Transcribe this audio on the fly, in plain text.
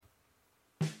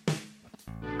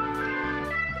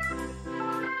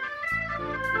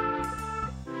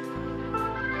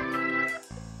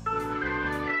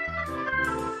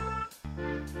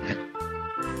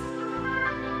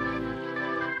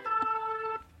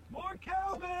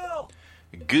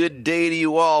Good day to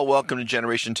you all. Welcome to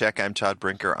Generation Tech. I'm Todd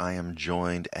Brinker. I am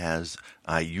joined, as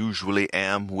I usually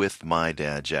am, with my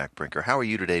dad, Jack Brinker. How are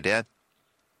you today, Dad?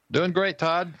 Doing great,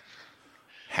 Todd.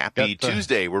 Happy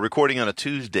Tuesday. We're recording on a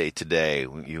Tuesday today.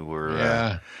 You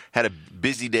were had a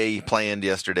busy day planned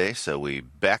yesterday, so we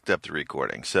backed up the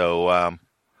recording. So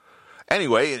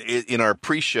anyway, in our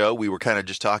pre-show, we were kind of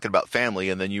just talking about family,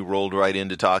 and then you rolled right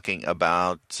into talking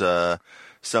about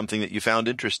something that you found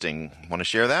interesting. Want to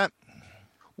share that?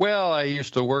 Well, I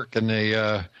used to work in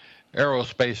the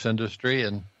aerospace industry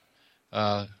and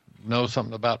know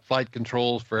something about flight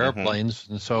controls for airplanes.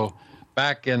 And so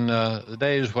back in the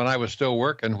days when I was still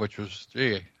working, which was,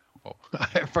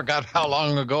 I forgot how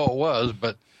long ago it was,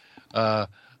 but I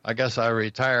guess I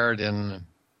retired in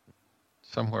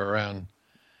somewhere around,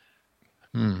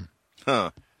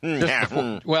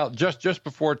 just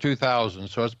before 2000.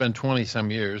 So it's been 20-some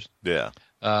years. Yeah.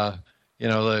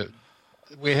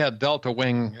 We had Delta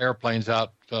Wing airplanes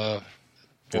out for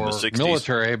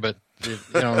military, but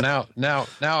now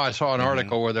I saw an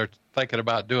article where they're thinking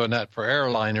about doing that for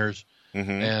airliners,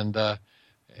 and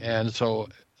so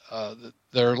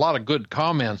there are a lot of good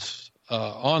comments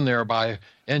on there by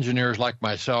engineers like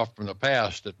myself from the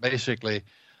past. That basically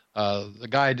the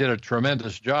guy did a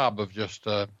tremendous job of just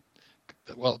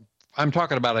I'm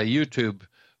talking about a YouTube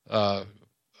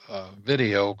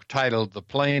video titled "The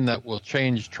Plane That Will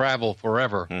Change Travel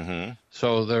Forever."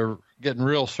 So they're getting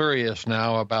real serious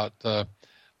now about the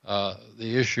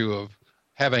issue of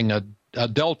having a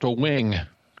delta wing,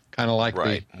 kind of like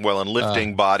and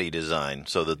lifting body design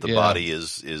so that the body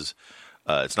is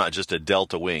it's not just a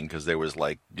delta wing, because there was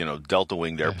delta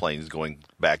winged airplanes going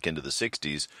back into the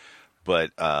 60s,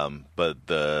 but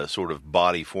the sort of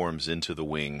body forms into the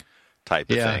wing type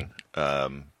of thing.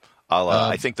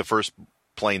 I think the first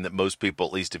plane that most people,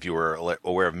 at least if you were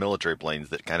aware of military planes,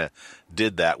 that kind of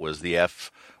did that was the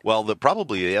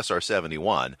probably the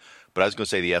SR-71, but I was going to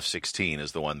say the F-16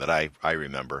 is the one that I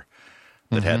remember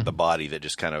that had the body that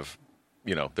just kind of,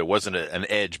 there wasn't an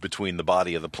edge between the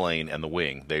body of the plane and the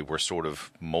wing. They were sort of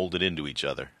molded into each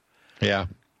other. Yeah.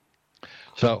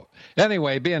 So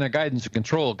anyway, being a guidance and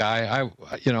control guy,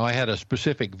 I had a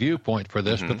specific viewpoint for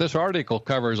this, but this article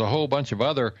covers a whole bunch of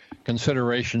other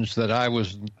considerations that I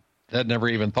had never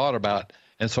even thought about.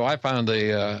 And so I found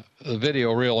the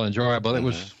video real enjoyable. It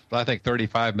was, I think,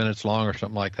 35 minutes long or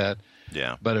something like that.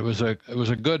 Yeah. But it was a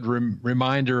good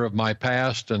reminder of my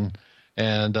past and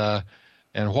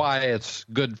why it's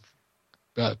good,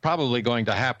 probably going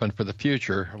to happen for the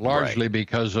future, largely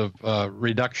because of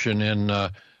reduction in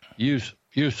use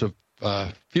of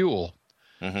fuel.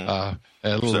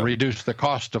 It'll reduce the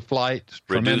cost of flight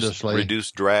tremendously.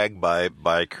 Reduce drag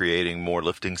by creating more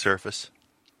lifting surface.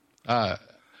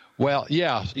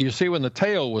 You see, when the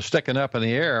tail was sticking up in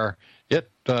the air,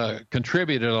 it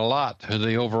contributed a lot to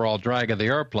the overall drag of the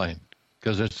airplane,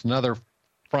 because it's another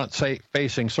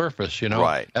front-facing surface,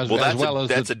 Right.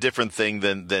 That's a different thing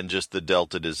than just the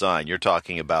Delta design. You're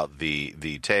talking about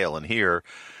the tail, and here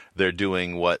they're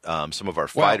doing what some of our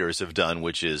fighters have done,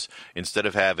 which is instead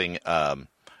of having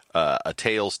a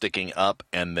tail sticking up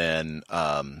and then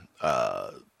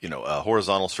a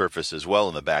horizontal surface as well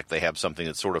in the back, they have something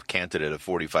that's sort of canted at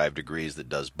 45 degrees that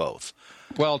does both.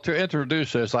 Well, to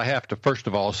introduce this, I have to first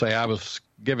of all say I was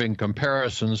giving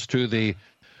comparisons to the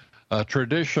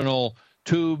traditional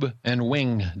tube and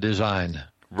wing design.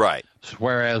 Right.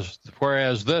 Whereas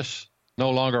this no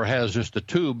longer has just a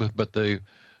tube, but the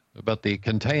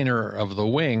container of the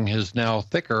wing is now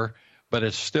thicker, but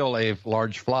it's still a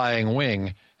large flying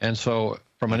wing. And so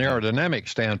from an aerodynamic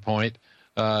standpoint,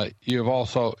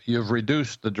 you've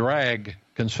reduced the drag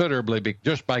considerably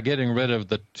just by getting rid of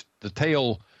the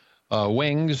tail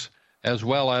wings, as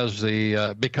well as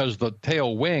because the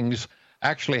tail wings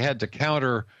actually had to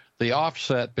counter the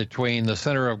offset between the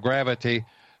center of gravity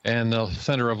and the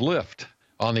center of lift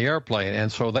on the airplane.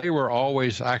 And so they were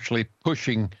always actually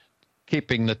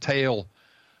keeping the tail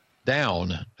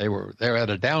down. They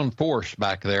had a down force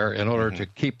back there in order to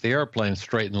keep the airplane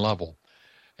straight and level.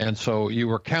 And so you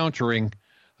were countering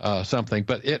something,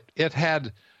 but it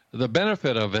had the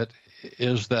benefit of it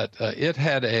is that it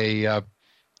had a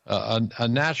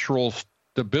natural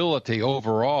stability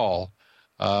overall.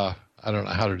 I don't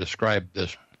know how to describe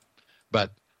this,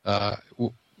 but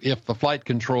if the flight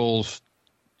controls,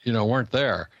 weren't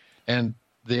there, and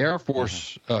the Air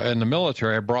Force and the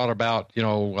military brought about,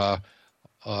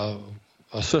 a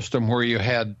system where you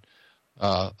had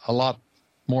a lot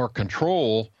more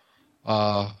control,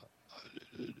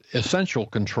 essential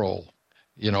control.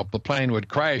 The plane would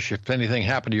crash if anything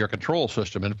happened to your control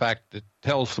system. In fact, it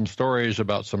tells some stories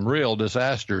about some real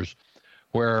disasters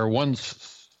where one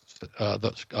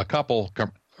a couple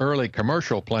early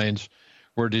commercial planes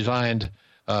were designed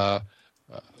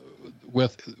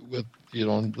with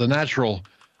the natural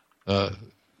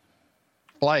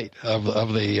flight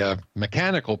of the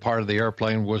mechanical part of the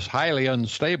airplane was highly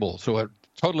unstable, so it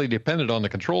totally depended on the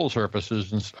control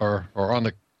surfaces or on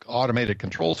the automated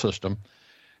control system,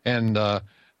 and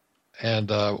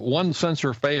one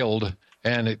sensor failed,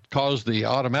 and it caused the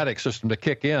automatic system to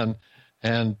kick in,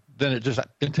 and then it just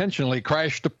intentionally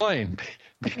crashed the plane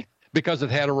because it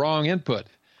had a wrong input,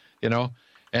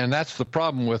 and that's the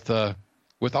problem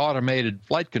with automated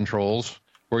flight controls,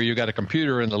 where you got a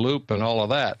computer in the loop and all of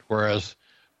that, whereas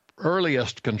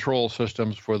earliest control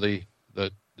systems for the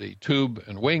tube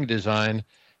and wing design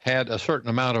had a certain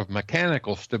amount of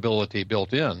mechanical stability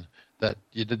built in that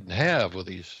you didn't have with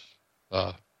these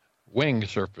wing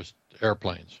surface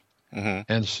airplanes.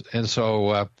 Mm-hmm. And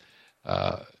so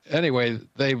anyway,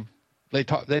 they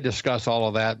discuss all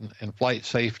of that and flight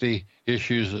safety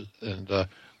issues and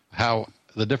how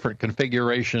the different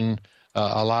configuration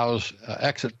allows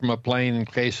exit from a plane in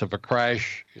case of a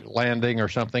crash, landing, or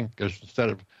something, because instead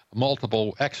of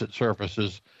multiple exit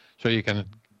surfaces, so you can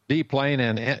deplane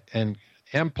and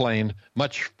M-plane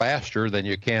much faster than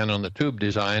you can on the tube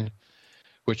design,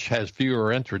 which has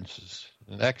fewer entrances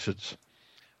and exits,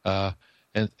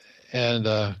 and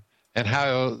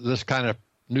how this kind of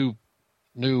new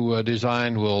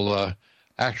design will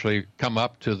actually come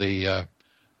up to the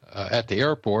at the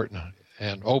airport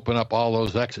and open up all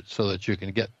those exits so that you can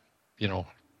get in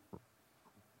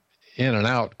and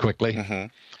out quickly. Mm-hmm.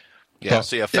 Yeah,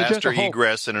 so you have faster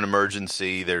egress in an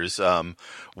emergency. There's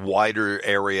wider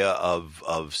area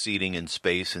of seating and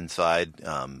space inside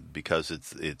because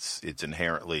it's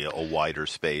inherently a wider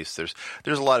space. There's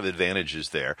a lot of advantages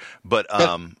there. But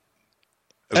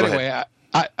anyway,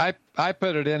 I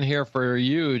put it in here for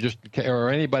you,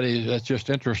 or anybody that's just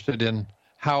interested in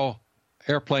how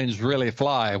airplanes really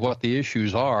fly, what the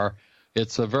issues are.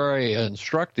 It's a very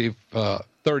instructive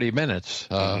 30 minutes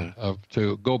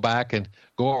to go back and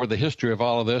go over the history of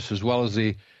all of this, as well as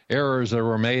the errors that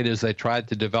were made as they tried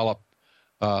to develop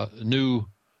new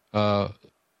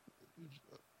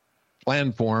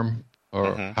planform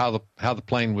or how the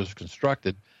plane was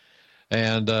constructed,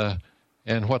 and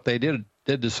what they did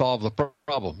to solve the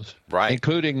problems, right?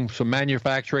 Including some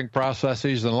manufacturing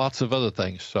processes and lots of other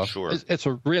things. So sure. It's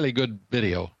a really good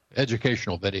video,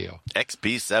 educational video.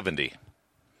 XP-70.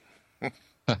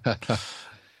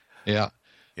 Yeah.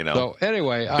 So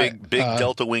anyway, big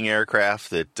Delta Wing aircraft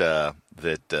that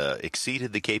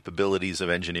exceeded the capabilities of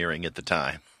engineering at the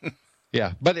time.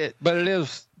 Yeah, but it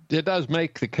does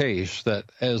make the case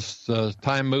that as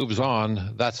time moves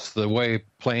on, that's the way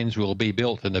planes will be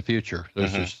built in the future.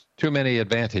 There's just too many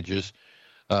advantages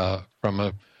from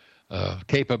a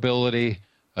capability,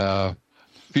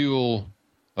 fuel,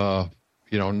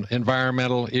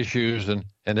 environmental issues, and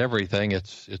everything.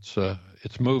 It's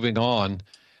moving on.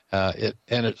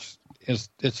 It's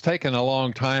taken a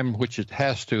long time, which it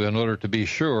has to, in order to be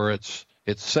sure it's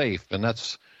safe, and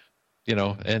that's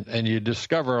and you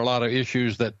discover a lot of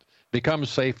issues that become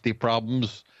safety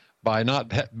problems by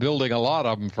not building a lot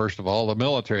of them. First of all, the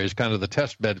military is kind of the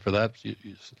test bed for that,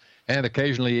 and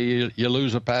occasionally you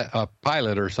lose a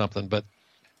pilot or something, but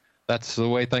that's the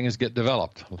way things get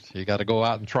developed. You got to go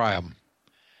out and try them.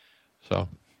 So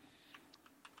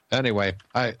anyway,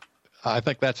 I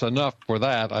think that's enough for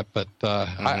that.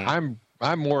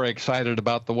 I'm more excited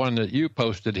about the one that you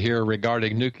posted here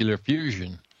regarding nuclear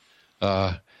fusion.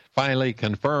 Finally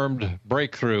confirmed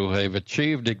breakthrough. They've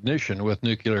achieved ignition with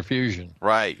nuclear fusion.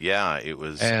 Right. Yeah. It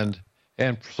was. And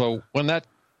so when it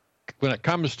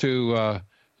comes to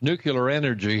nuclear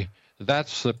energy,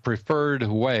 that's the preferred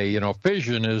way.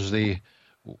 Fission is the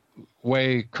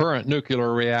way current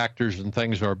nuclear reactors and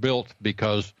things are built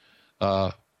because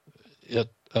they've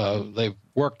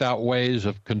worked out ways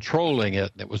of controlling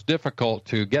it. It was difficult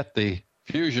to get the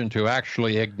fusion to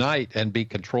actually ignite and be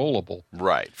controllable.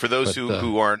 Right. For those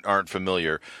who aren't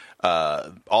familiar,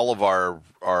 all of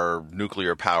our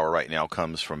nuclear power right now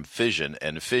comes from fission,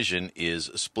 and fission is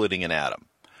splitting an atom.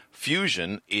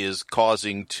 Fusion is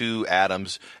causing two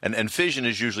atoms, and fission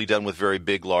is usually done with very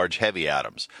big, large, heavy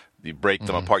atoms. You break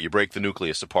them apart, you break the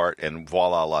nucleus apart, and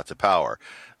voila, lots of power.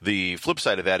 The flip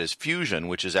side of that is fusion,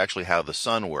 which is actually how the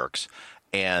sun works.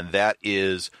 And that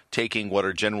is taking what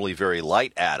are generally very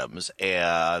light atoms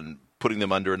and putting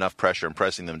them under enough pressure and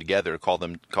pressing them together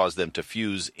to cause them to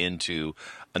fuse into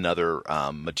another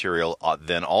material,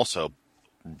 then also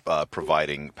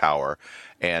providing power.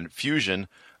 And fission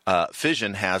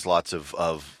has lots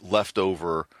of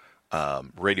leftover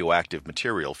radioactive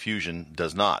material. Fusion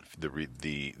does not.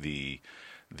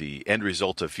 the end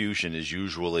result of fusion is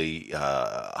usually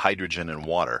hydrogen and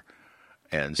water,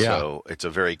 and so it's a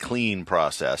very clean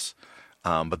process.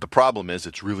 But the problem is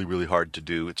it's really, really hard to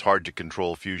do. It's hard to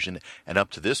control fusion, and up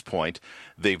to this point,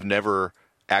 they've never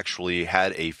actually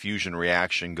had a fusion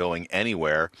reaction going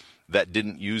anywhere that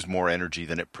didn't use more energy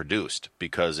than it produced,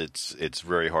 because it's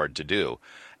very hard to do.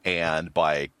 And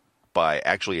by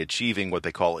actually achieving what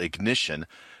they call ignition,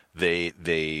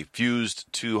 they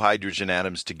fused two hydrogen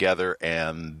atoms together,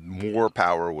 and more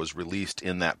power was released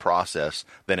in that process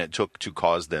than it took to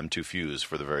cause them to fuse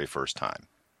for the very first time.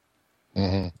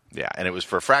 Mm-hmm. Yeah, and it was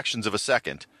for fractions of a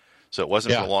second, so it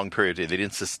wasn't for a long period. They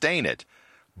didn't sustain it,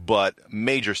 but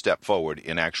major step forward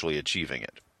in actually achieving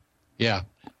it. Yeah.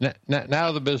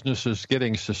 Now the business is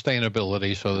getting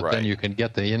sustainability so that then you can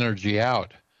get the energy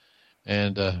out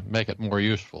and make it more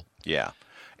useful. Yeah.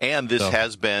 And this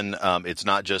has been, it's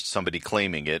not just somebody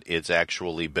claiming it, it's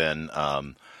actually been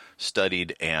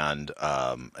studied and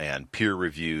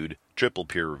peer-reviewed, triple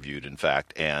peer-reviewed, in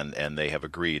fact, and they have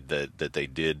agreed that they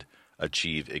did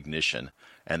achieve ignition.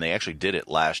 And they actually did it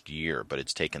last year, but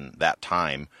it's taken that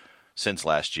time since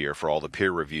last year for all the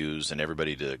peer reviews and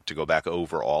everybody to go back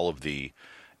over all of the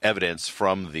evidence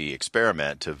from the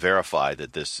experiment to verify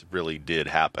that this really did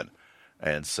happen.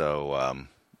 And so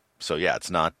yeah,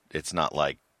 it's not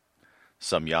like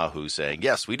some Yahoo saying,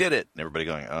 yes, we did it, and everybody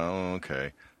going, oh,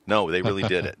 okay. No, they really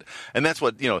did it. And that's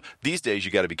what, these days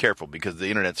you got to be careful, because the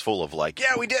internet's full of like,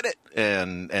 yeah, we did it.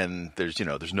 And there's,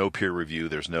 there's no peer review.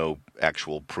 There's no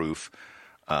actual proof,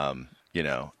 and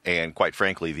quite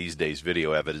frankly, these days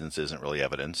video evidence isn't really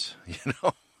evidence,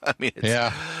 I mean,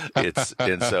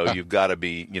 and so you've got to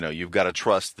be, you've got to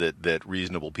trust that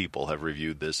reasonable people have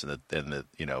reviewed this, and that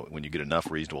when you get enough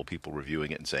reasonable people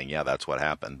reviewing it and saying, yeah, that's what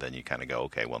happened, then you kind of go,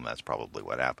 okay, well, that's probably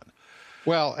what happened.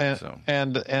 Well,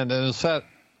 and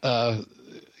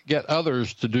get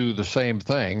others to do the same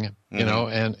thing,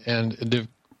 and to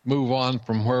move on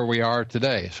from where we are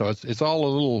today. So it's all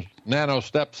a little nano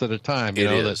steps at a time,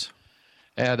 that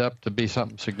add up to be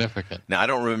something significant. Now, I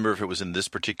don't remember if it was in this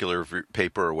particular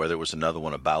paper or whether it was another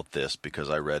one about this, because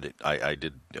I read it. I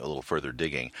did a little further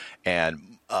digging.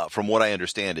 And from what I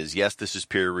understand is, yes, this is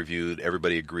peer-reviewed.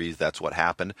 Everybody agrees that's what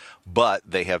happened. But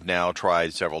they have now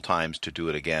tried several times to do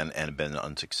it again and been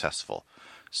unsuccessful.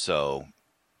 So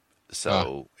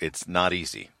it's not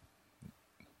easy.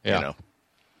 Yeah.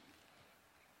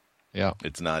 Yeah,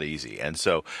 it's not easy, and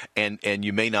so and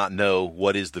you may not know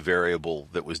what is the variable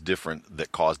that was different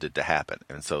that caused it to happen,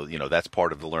 and so that's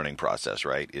part of the learning process,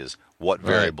 right? Is what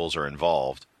variables are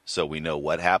involved, so we know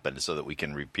what happened, so that we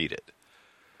can repeat it.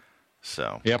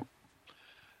 So yep.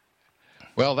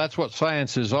 Well, that's what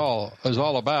science is all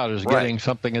about: is getting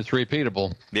something that's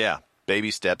repeatable. Yeah,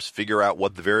 baby steps. Figure out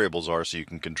what the variables are, so you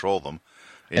can control them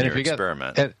in your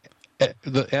experiment.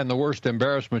 And the worst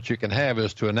embarrassment you can have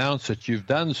is to announce that you've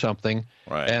done something,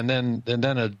 and then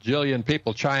a jillion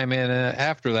people chime in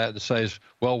after that and says,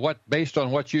 "Well, based on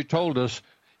what you told us,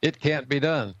 it can't be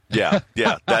done." Yeah,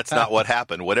 that's not what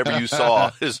happened. Whatever you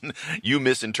saw you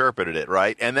misinterpreted it,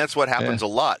 right? And that's what happens a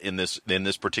lot in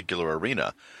this particular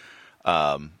arena.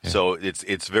 So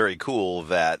it's very cool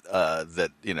that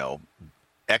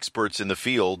experts in the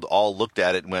field all looked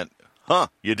at it and went, "Huh,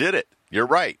 you did it. You're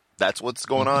right. That's what's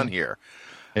going on here."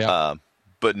 Yeah.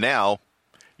 But now,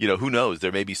 who knows?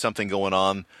 There may be something going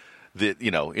on that,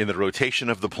 in the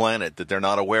rotation of the planet that they're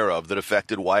not aware of that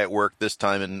affected why it worked this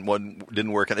time and one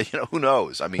didn't work. And, who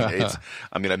knows? I mean,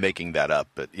 I'm making that up,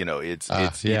 but, you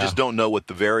just don't know what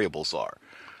the variables are.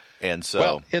 And so.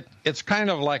 Well, it's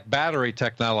kind of like battery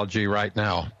technology right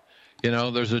now.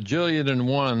 There's a jillion and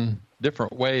one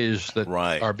different ways that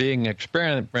are being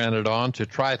experimented on to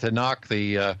try to knock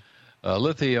the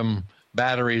lithium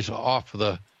batteries off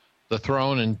the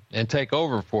throne and take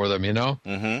over for them,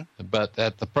 Mm-hmm. But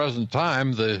at the present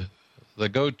time, the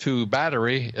go-to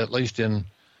battery, at least in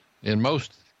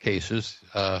most cases,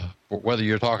 whether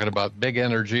you're talking about big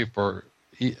energy for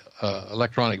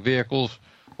electronic vehicles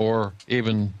or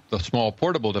even the small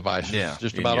portable devices,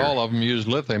 just about all of them use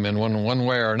lithium in one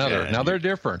way or another. Now, they're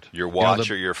different. Your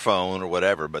watch or your phone or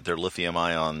whatever, but they're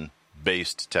lithium-ion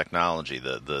based technology.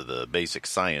 The basic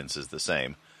science is the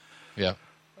same. Yeah.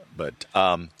 But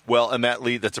and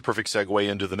that's a perfect segue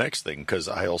into the next thing, because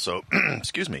I also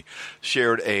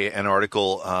shared an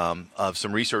article of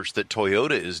some research that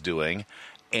Toyota is doing,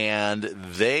 and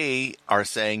they are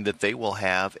saying that they will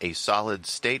have a solid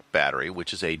state battery,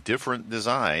 which is a different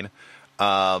design,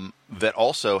 that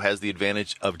also has the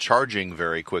advantage of charging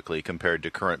very quickly compared to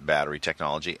current battery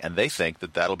technology, and they think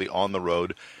that that'll be on the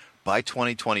road by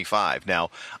 2025.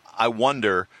 Now, I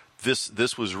wonder,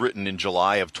 this was written in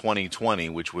July of 2020,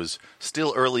 which was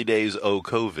still early days.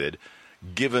 COVID.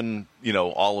 Given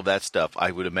all of that stuff, I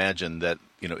would imagine that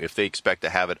if they expect to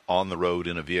have it on the road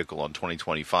in a vehicle on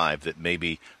 2025, that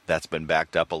maybe that's been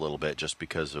backed up a little bit just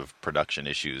because of production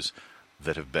issues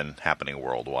that have been happening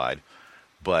worldwide.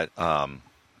 But well,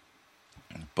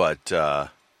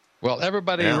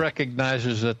 everybody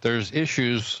recognizes that there's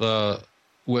issues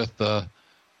with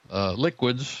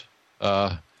liquids,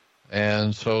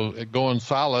 and so going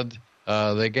solid,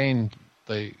 they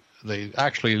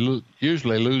actually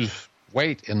usually lose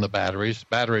weight in the batteries.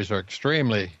 Batteries are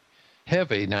extremely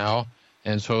heavy now,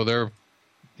 and so they're,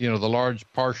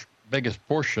 the biggest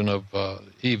portion of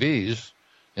EVs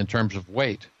in terms of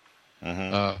weight.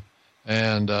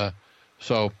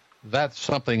 So that's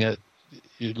something that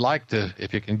you'd like to,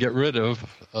 if you can get rid of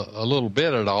a little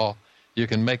bit at all, you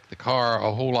can make the car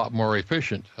a whole lot more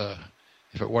efficient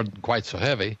if it wasn't quite so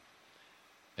heavy.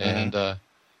 And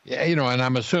and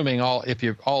I'm assuming all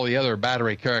the other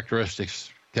battery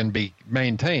characteristics can be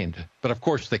maintained, but of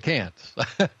course they can't.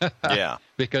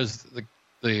 Because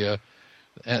therein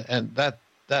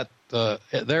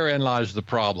lies the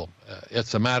problem.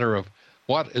 It's a matter of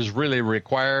what is really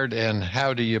required and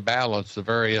how do you balance the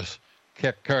various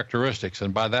characteristics.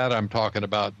 And by that I'm talking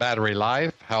about battery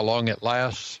life, how long it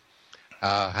lasts,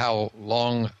 how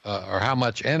long or how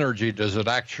much energy does it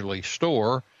actually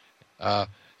store,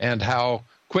 and how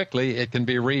quickly it can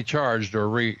be recharged or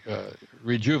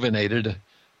rejuvenated,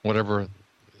 whatever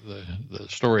the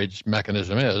storage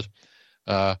mechanism is.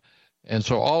 And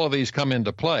so all of these come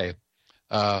into play.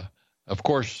 Of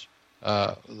course,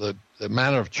 the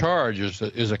amount of charge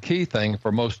is a key thing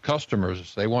for most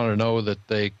customers. They want to know that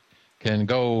they can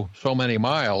go so many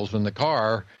miles in the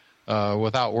car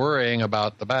without worrying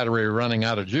about the battery running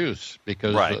out of juice,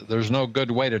 because there's no good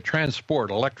way to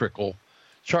transport electrical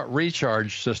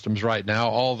recharge systems right now,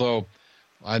 although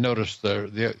I noticed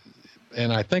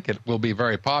and I think it will be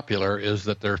very popular, is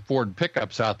that there are Ford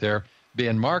pickups out there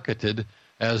being marketed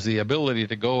as the ability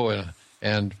to go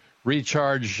and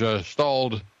recharge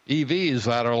stalled EVs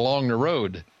that are along the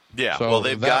road. Yeah, so well,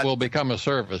 that will become a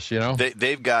service,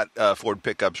 They've got Ford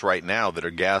pickups right now that are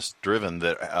gas-driven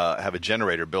that have a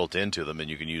generator built into them, and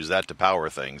you can use that to power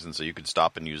things. And so you could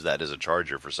stop and use that as a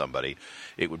charger for somebody.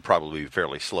 It would probably be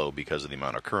fairly slow because of the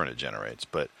amount of current it generates,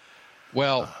 but...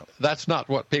 Well, that's not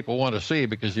what people want to see,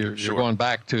 because you're going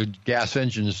back to gas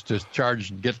engines to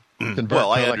charge and convert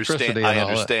to electricity. I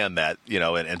understand that,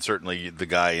 and certainly the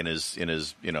guy in his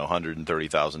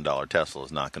 $130,000 Tesla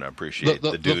is not going to appreciate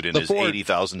the dude in his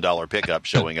 $80,000 pickup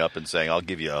showing up and saying, "I'll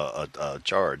give you a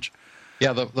charge."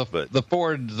 Yeah, the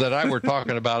Ford that I were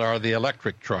talking about are the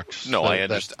electric trucks. No, I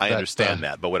understand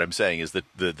that, but what I'm saying is that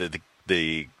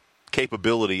the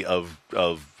capability of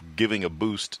giving a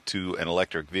boost to an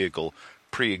electric vehicle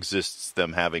pre-exists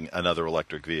them having another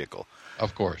electric vehicle.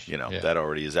 Of course. That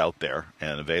already is out there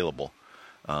and available.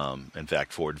 In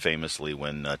fact, Ford famously,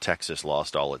 when Texas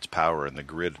lost all its power in the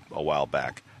grid a while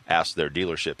back, asked their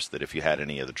dealerships that if you had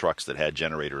any of the trucks that had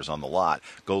generators on the lot,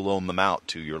 go loan them out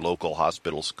to your local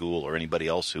hospital, school, or anybody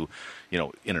else who, in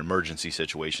an emergency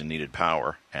situation needed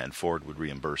power, and Ford would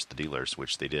reimburse the dealers,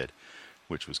 which they did,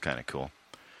 which was kind of cool.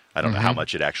 I don't know how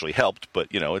much it actually helped, but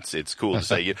it's cool to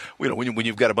say when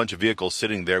you've got a bunch of vehicles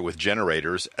sitting there with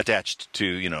generators attached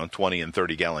to 20 and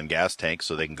 30 gallon gas tanks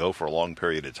so they can go for a long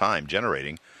period of time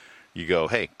generating, you go,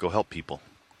 hey, go help people.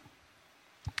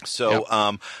 So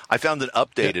I found an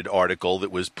updated article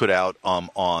that was put out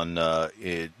on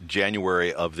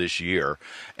January of this year,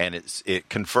 and it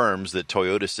confirms that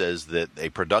Toyota says that a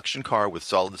production car with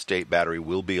solid-state battery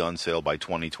will be on sale by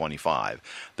 2025.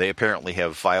 They apparently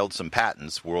have filed some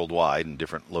patents worldwide in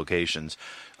different locations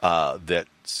that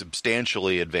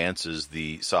substantially advances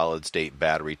the solid-state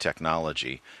battery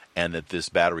technology, and that this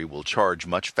battery will charge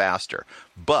much faster.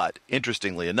 But,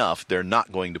 interestingly enough, they're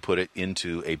not going to put it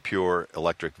into a pure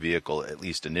electric vehicle, at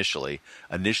least initially.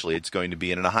 Initially, it's going to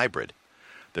be in a hybrid.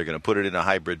 They're going to put it in a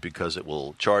hybrid because it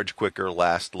will charge quicker,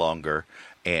 last longer,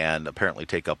 and apparently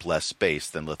take up less space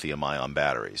than lithium-ion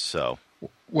batteries. So,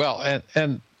 well,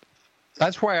 and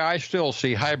that's why I still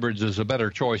see hybrids as a better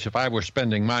choice if I were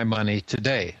spending my money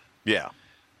today. Yeah.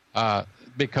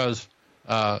 Because...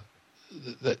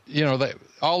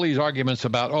 all these arguments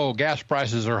about gas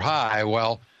prices are high.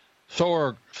 Well,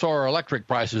 so are electric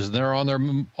prices, and they're on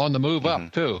the move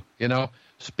up too.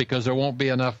 It's because there won't be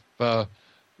enough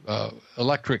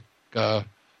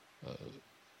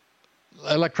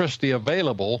electricity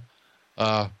available.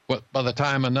 But by the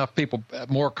time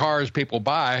more cars people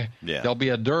buy, there'll be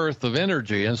a dearth of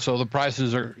energy, and so the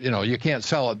prices are you can't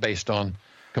sell it based on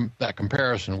that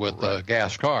comparison with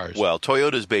gas cars. Well,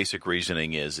 Toyota's basic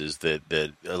reasoning is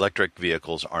that electric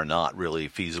vehicles are not really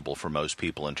feasible for most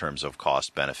people in terms of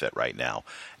cost benefit right now,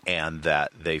 and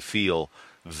that they feel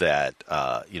that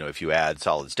if you add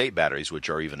solid state batteries, which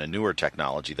are even a newer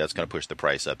technology, that's going to push the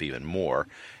price up even more.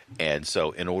 And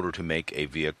so in order to make a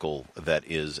vehicle that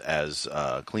is as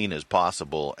clean as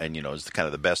possible and is kind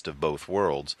of the best of both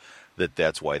worlds,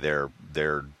 that's why they're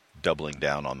doubling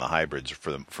down on the hybrids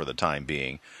for the time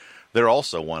being. They're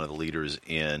also one of the leaders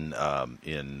in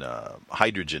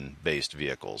hydrogen-based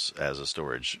vehicles as a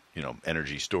storage,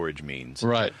 energy storage means.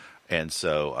 Right. And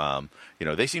so,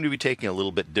 they seem to be taking a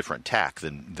little bit different tack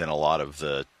than a lot of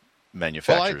the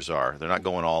manufacturers are. They're not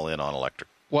going all in on electric.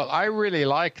 Well, I really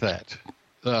like that.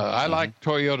 I like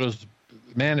Toyota's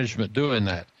management doing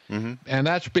that. Mm-hmm. And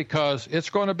that's because it's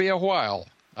going to be a while.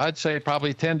 I'd say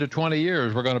probably 10 to 20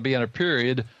 years we're going to be in a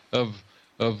period of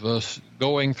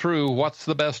going through what's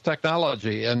the best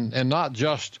technology and not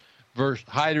just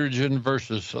hydrogen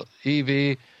versus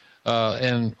EV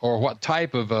or what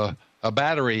type of a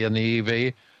battery in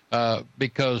the EV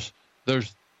because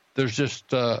there's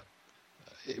just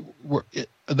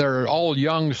they're all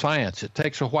young science. It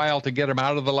takes a while to get them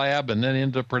out of the lab and then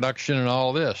into production and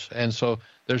all this. And so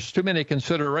there's too many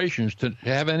considerations to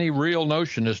have any real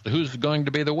notion as to who's going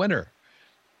to be the winner.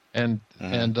 And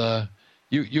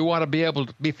you want to be able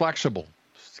to be flexible,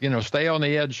 stay on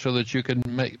the edge so that you can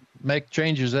make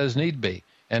changes as need be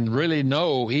and really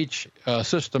know each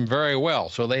system very well.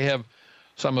 So they have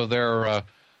some of their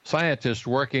scientists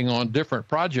working on different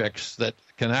projects that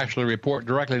can actually report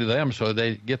directly to them so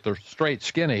they get the straight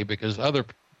skinny because they're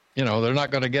not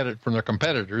going to get it from their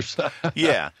competitors.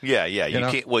 Yeah.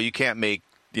 You can't make,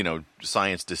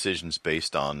 science decisions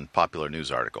based on popular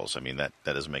news articles. I mean, that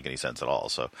doesn't make any sense at all.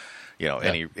 So,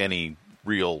 any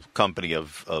real company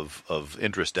of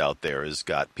interest out there has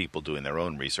got people doing their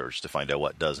own research to find out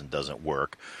what does and doesn't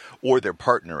work, or they're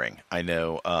partnering. I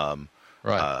know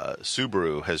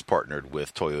Subaru has partnered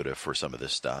with Toyota for some of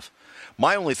this stuff.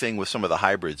 My only thing with some of the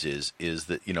hybrids is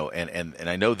that, and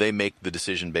I know they make the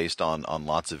decision based on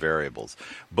lots of variables,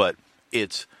 but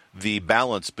it's the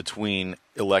balance between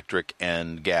electric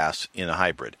and gas in a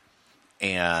hybrid.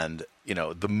 And,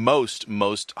 the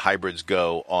most hybrids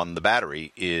go on the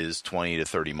battery is 20 to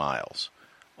 30 miles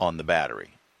on the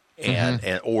battery.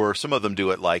 And or some of them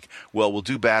do it like, well, we'll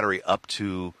do battery up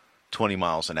to 20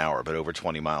 miles an hour, but over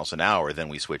 20 miles an hour, then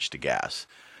we switch to gas.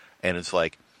 And it's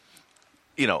like,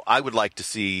 I would like to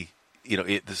see,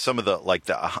 some of I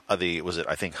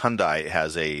think Hyundai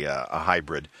has a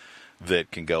hybrid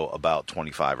that can go about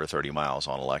 25 or 30 miles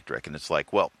on electric. And it's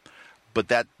like, well, but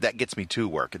that gets me to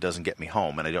work. It doesn't get me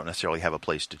home, and I don't necessarily have a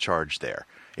place to charge there.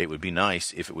 It would be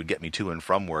nice if it would get me to and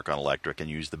from work on electric and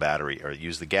use the battery or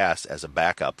use the gas as a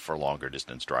backup for longer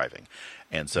distance driving.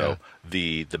 And so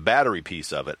the battery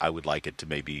piece of it, I would like it to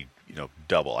maybe,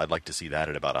 double. I'd like to see that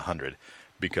at about 100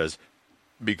 because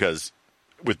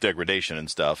with degradation and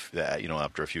stuff,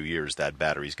 after a few years, that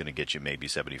battery is going to get you maybe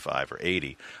 75 or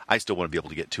 80. I still want to be able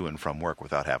to get to and from work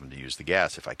without having to use the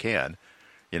gas if I can,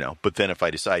 But then if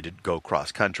I decide to go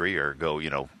cross country or go,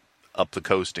 up the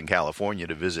coast in California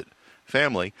to visit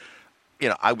family,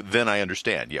 then I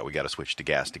understand. Yeah, we got to switch to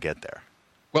gas to get there.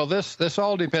 Well, this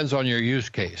all depends on your use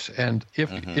case, and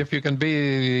if you can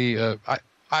be,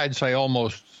 I'd say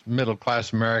almost middle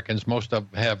class Americans, most of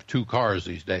them have two cars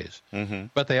these days,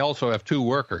 but they also have two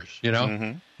workers,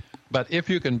 But if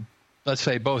you can, let's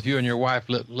say both you and your wife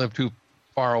live too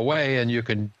far away, and you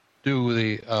can do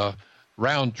the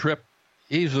round trip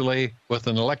easily with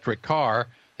an electric car,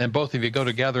 and both of you go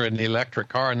together in the electric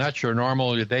car, and that's your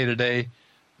normal, your day-to-day,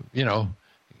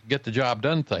 get the job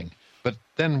done thing. But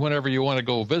then whenever you want to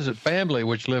go visit family,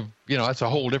 which live, that's a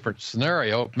whole different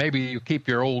scenario. Maybe you keep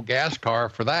your old gas car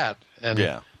for that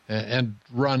and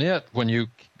run it when you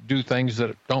do things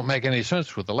that don't make any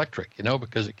sense with electric,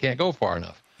 because it can't go far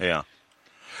enough. Yeah.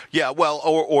 Yeah, well,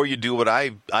 or you do what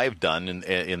I've done,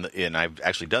 and I've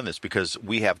actually done this because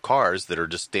we have cars that are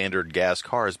just standard gas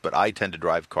cars, but I tend to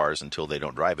drive cars until they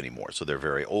don't drive anymore, so they're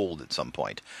very old at some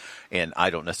point, and I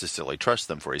don't necessarily trust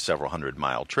them for a several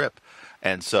 100-mile trip,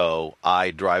 and so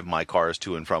I drive my cars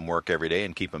to and from work every day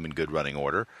and keep them in good running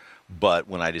order. But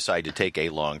when I decide to take a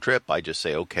long trip, I just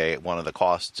say, okay, one of the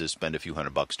costs is spend a few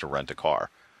 $100 to rent a car.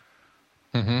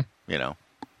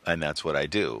 And that's what I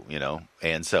do,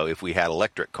 And so if we had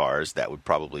electric cars, that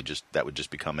would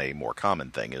just become a more common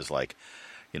thing. Is like,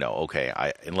 okay,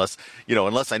 unless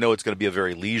I know it's going to be a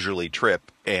very leisurely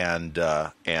trip, and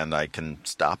I can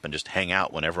stop and just hang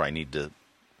out whenever I need to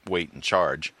wait and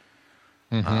charge.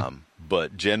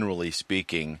 But generally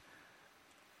speaking,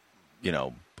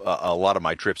 a lot of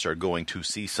my trips are going to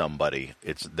see somebody.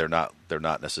 They're not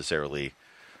necessarily,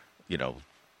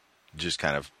 just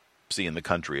kind of seeing the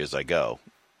country as I go.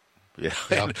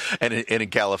 Yeah. And in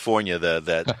California,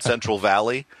 that Central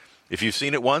Valley, if you've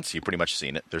seen it once, you've pretty much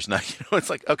seen it. There's not, it's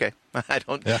like, okay,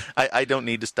 I don't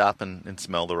need to stop and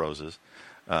smell the roses.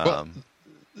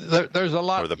 There's a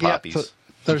lot, or the poppies.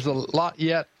 There's a lot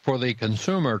yet for the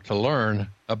consumer to learn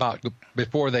about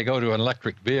before they go to an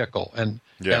electric vehicle. And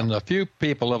a few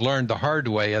people have learned the hard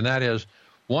way, and that is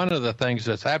one of the things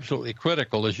that's absolutely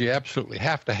critical is you absolutely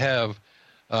have to have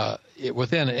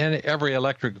within every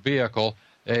electric vehicle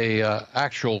a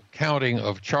actual counting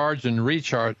of charge and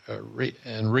recharge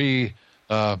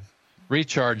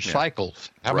recharge cycles.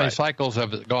 How many cycles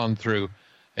have it gone through?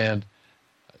 And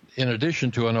in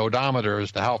addition to an odometer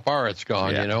as to how far it's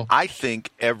gone, I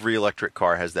think every electric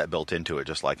car has that built into it,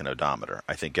 just like an odometer.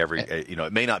 I think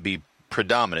it may not be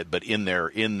predominant, but in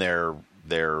their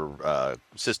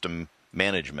system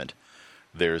management,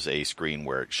 there's a screen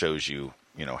where it shows you,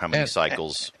 how many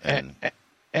cycles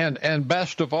and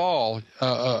best of all,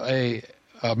 a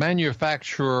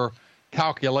manufacturer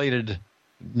calculated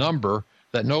number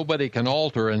that nobody can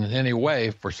alter in any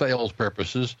way for sales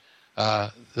purposes.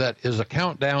 That is a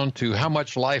countdown to how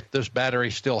much life this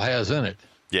battery still has in it.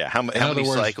 Yeah, how many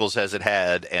cycles has it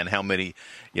had, and how many,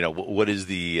 what is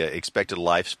the expected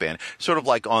lifespan? Sort of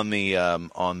like on the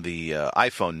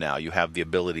iPhone now, you have the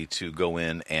ability to go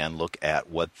in and look at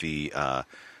what the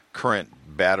current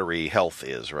battery health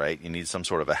is, right? You need some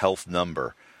sort of a health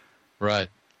number. Right.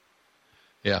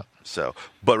 Yeah. So,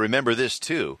 but remember this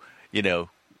too, 0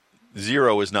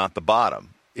 is not the bottom.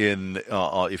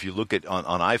 If you look at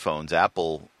on iPhones,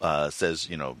 Apple says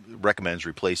recommends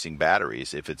replacing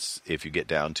batteries if you get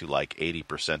down to like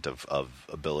 80% of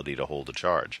ability to hold a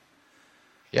charge.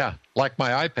 Yeah, like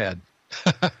my iPad.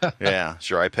 Yeah, is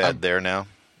your iPad there now?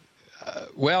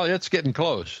 Well, it's getting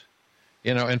close.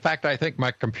 In fact, I think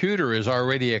my computer has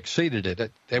already exceeded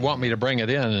it. They want me to bring it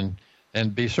in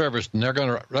and be serviced, and they're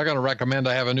going to recommend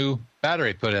I have a new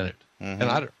battery put in it.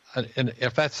 Mm-hmm. And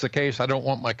if that's the case, I don't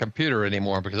want my computer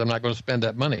anymore because I'm not going to spend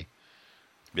that money.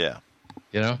 Yeah.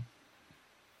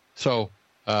 So,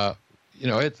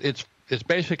 it's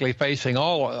basically facing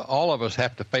all of us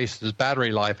have to face this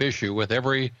battery life issue with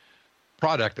every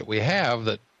product that we have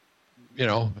that,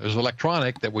 is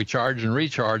electronic that we charge and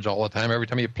recharge all the time. Every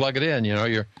time you plug it in,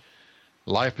 your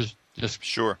life is just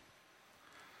sure.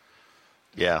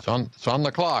 Yeah, it's on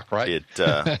the clock, right?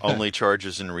 It only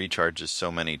charges and recharges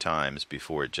so many times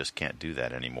before it just can't do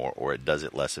that anymore, or it does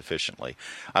it less efficiently.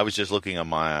 I was just looking on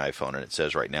my iPhone, and it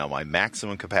says right now my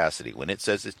maximum capacity, when it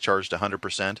says it's charged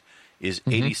 100%, is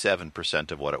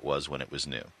 87% of what it was when it was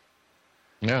new.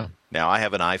 Yeah. Now, I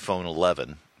have an iPhone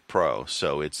 11 Pro,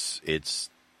 so it's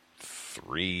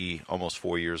almost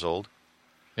 4 years old.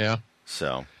 Yeah.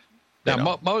 So...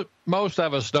 Now, most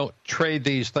of us don't trade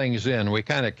these things in. We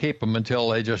kind of keep them until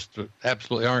they just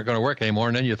absolutely aren't going to work anymore,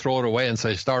 and then you throw it away and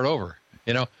say, start over.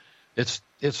 It's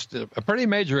a pretty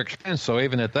major expense, so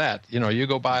even at that, you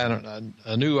go buy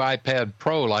a new iPad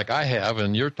Pro like I have,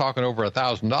 and you're talking over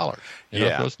 $1,000.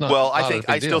 Yeah. So it's not, well,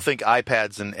 I still think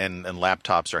iPads and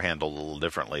laptops are handled a little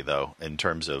differently, though, in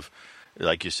terms of,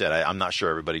 like you said, I'm not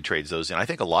sure everybody trades those in. I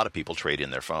think a lot of people trade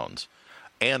in their phones.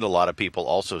 And a lot of people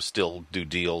also still do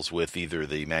deals with either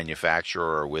the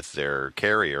manufacturer or with their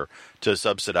carrier to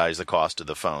subsidize the cost of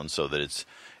the phone so that it's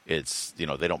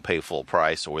they don't pay full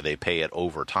price, or they pay it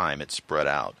over time. It's spread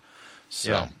out.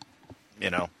 So,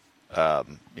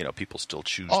 people still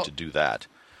choose to do that.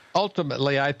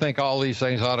 Ultimately, I think all these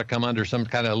things ought to come under some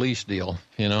kind of lease deal.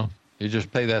 You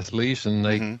just pay that lease, and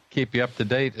they keep you up to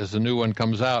date as the new one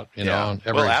comes out.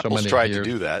 Apple's tried to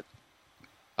do that.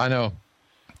 I know.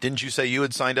 Didn't you say you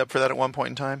had signed up for that at one point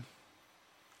in time?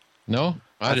 No,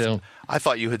 I didn't. I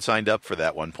thought you had signed up for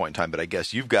that one point in time, but I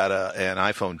guess you've got an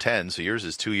iPhone 10, so yours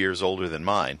is 2 years older than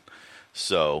mine.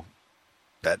 So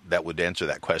that would answer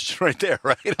that question right there,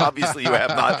 right? Obviously, you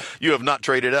have not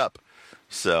traded up.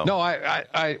 So no,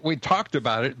 we talked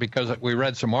about it because we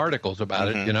read some articles about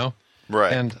it,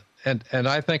 right? And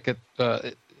I think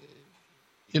it's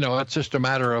just a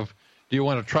matter of, do you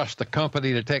want to trust the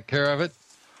company to take care of it?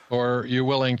 Or are you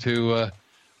willing to,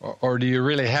 or do you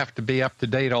really have to be up to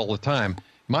date all the time?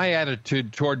 My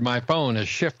attitude toward my phone has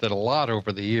shifted a lot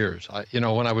over the years.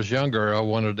 When I was younger, I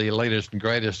wanted the latest and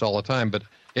greatest all the time, but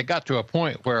it got to a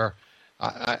point where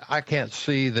I can't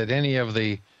see that any of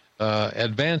the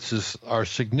advances are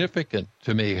significant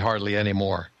to me hardly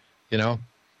anymore. When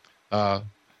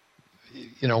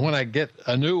I get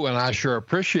a new one, I sure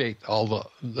appreciate all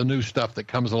the new stuff that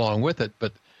comes along with it,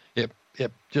 but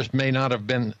it just may not have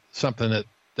been something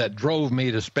that drove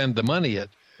me to spend the money at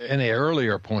any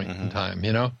earlier point in time,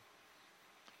 you know.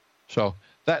 So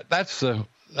that's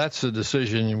the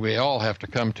decision we all have to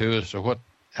come to as to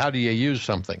how do you use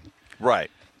something. Right.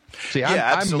 See,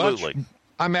 absolutely.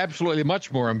 I'm absolutely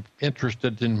much more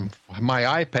interested in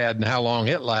my iPad and how long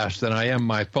it lasts than I am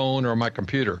my phone or my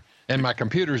computer. And my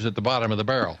computer's at the bottom of the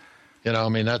barrel. You know, I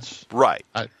mean, that's right.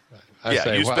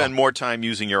 You spend more time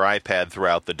using your iPad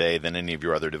throughout the day than any of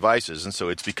your other devices, and so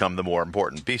it's become the more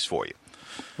important piece for you.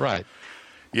 Right.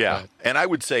 Yeah, right. And I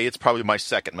would say it's probably my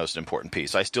second most important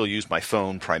piece. I still use my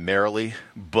phone primarily,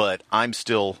 but I'm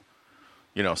still,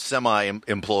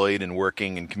 semi-employed and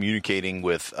working and communicating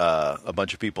with a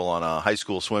bunch of people on a high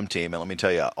school swim team. And let me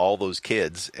tell you, all those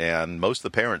kids and most of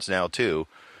the parents now too,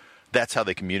 that's how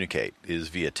they communicate, is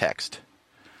via text.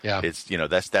 Yeah. It's,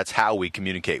 that's how we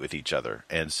communicate with each other.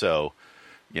 And so,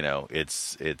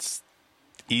 it's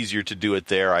easier to do it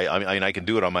there. I mean, I can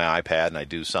do it on my iPad and I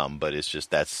do some, but it's just,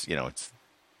 that's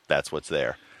what's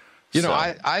there.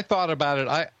 I thought about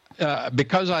it.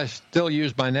 Because I still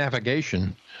use my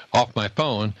navigation off my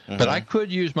phone, but I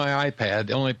could use my iPad.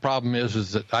 The only problem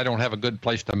is that I don't have a good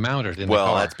place to mount it in the car.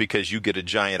 Well, that's because you get a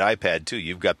giant iPad too.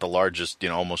 You've got the largest,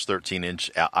 almost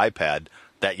 13-inch iPad.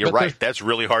 That's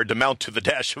really hard to mount to the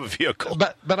dash of a vehicle.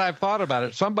 But I've thought about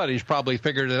it. Somebody's probably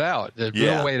figured it out. There's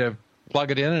no way to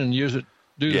plug it in and use it.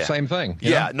 Do the same thing.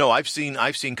 No, I've seen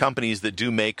companies that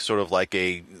do make sort of like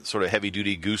a sort of heavy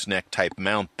duty gooseneck type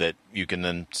mount that you can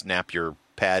then snap your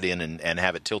pad in and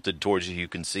have it tilted towards you. You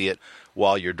can see it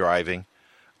while you're driving.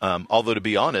 Although to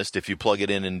be honest, if you plug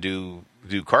it in and do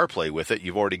CarPlay with it,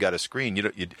 you've already got a screen. You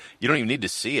don't even need to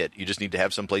see it. You just need to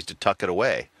have some place to tuck it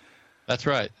away. That's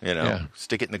right.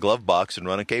 Stick it in the glove box and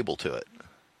run a cable to it.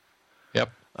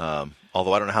 Yep.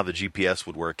 Although I don't know how the GPS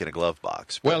would work in a glove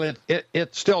box. But. Well,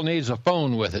 it still needs a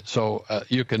phone with it, so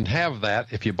you can have that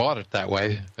if you bought it that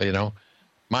way.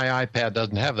 My iPad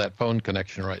doesn't have that phone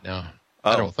connection right now.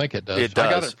 I don't think it does. It does.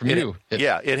 I got it from you.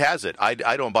 It has it. I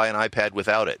don't buy an iPad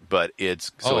without it, but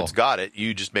it's got it.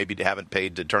 You just maybe haven't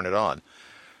paid to turn it on.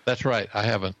 That's right. I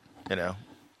haven't.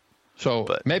 So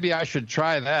maybe I should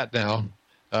try that now.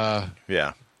 I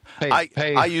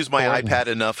use my iPad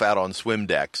enough out on swim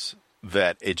decks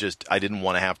that I didn't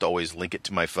want to have to always link it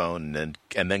to my phone and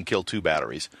then kill 2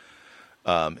 batteries.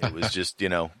 It was just,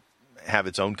 have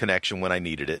its own connection when I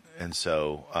needed it. And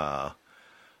so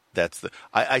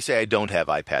I say I don't have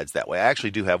iPads that way. I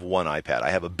actually do have one iPad.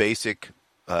 I have a basic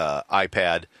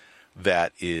iPad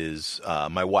that is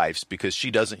my wife's because she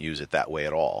doesn't use it that way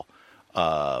at all.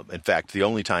 In fact, the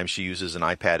only time she uses an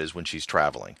iPad is when she's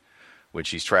traveling. When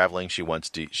she's traveling, she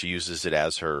uses it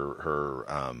as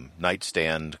her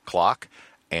nightstand clock,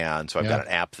 and so I've got an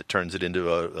app that turns it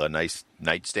into a nice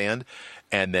nightstand,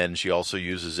 and then she also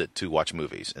uses it to watch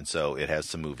movies, and so it has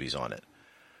some movies on it.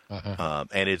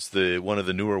 And it's one of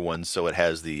the newer ones, so it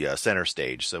has the center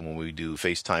stage. So when we do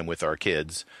FaceTime with our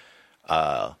kids,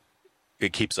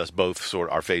 it keeps us both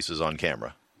our faces on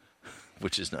camera,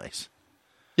 which is nice.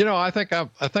 I think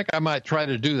I might try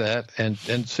to do that and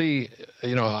see.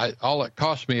 All it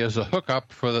costs me is a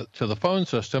hookup to the phone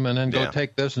system, and then go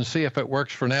take this and see if it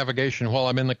works for navigation while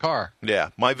I'm in the car. Yeah,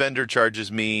 my vendor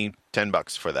charges me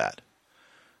 $10 for that.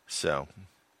 So,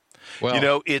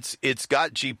 well, it's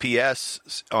got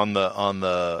GPS on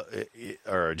the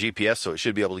GPS, so it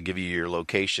should be able to give you your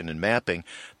location and mapping.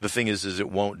 The thing is it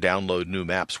won't download new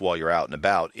maps while you're out and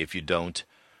about if you don't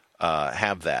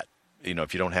have that.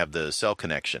 If you don't have the cell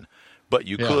connection, but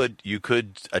you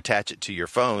could attach it to your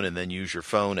phone and then use your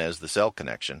phone as the cell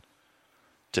connection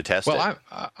to test it. Well,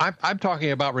 I'm talking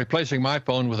about replacing my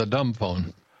phone with a dumb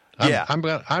phone.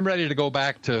 I'm ready to go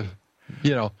back to,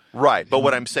 Right, but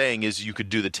what I'm saying is you could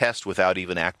do the test without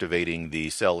even activating the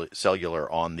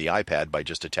cellular on the iPad by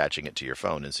just attaching it to your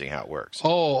phone and seeing how it works.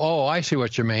 Oh, I see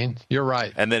what you mean. You're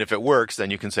right. And then if it works,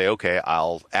 then you can say, okay,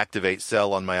 I'll activate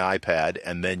cell on my iPad,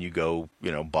 and then you go,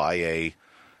 buy a,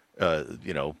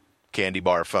 candy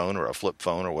bar phone or a flip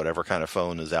phone or whatever kind of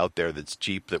phone is out there that's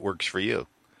cheap that works for you.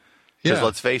 Because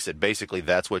let's face it, basically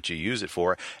that's what you use it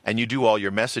for. And you do all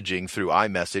your messaging through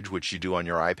iMessage, which you do on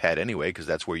your iPad anyway, because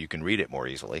that's where you can read it more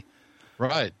easily.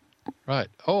 Right.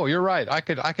 Oh, you're right. I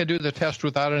could do the test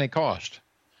without any cost.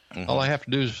 All I have to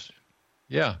do is,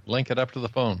 link it up to the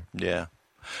phone. Yeah.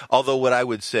 Although what I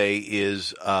would say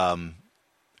is, well,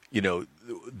 no,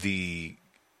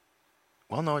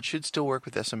 it should still work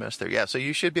with SMS there. Yeah, so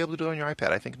you should be able to do it on your iPad.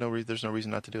 I think there's no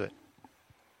reason not to do it.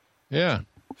 Yeah.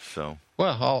 So.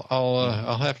 Well,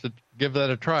 I'll have to give that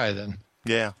a try then.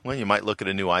 Yeah. Well, you might look at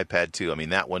a new iPad too. I mean,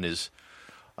 that one is,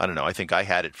 I don't know. I think I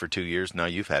had it for 2 years. Now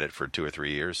you've had it for 2 or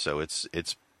 3 years. So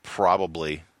it's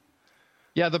probably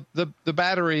Yeah, the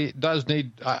battery does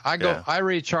need. I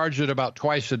recharge it about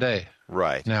twice a day.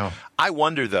 Right. Now, I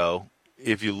wonder though,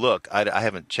 if you look, I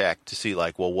haven't checked to see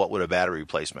like, well, what would a battery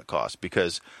replacement cost?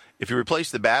 Because if you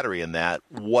replace the battery in that,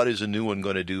 what is a new one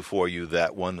going to do for you?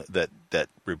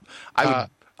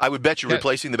 I would bet you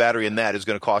replacing the battery in that is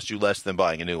going to cost you less than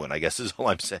buying a new one, I guess is all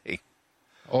I'm saying.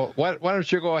 Oh, why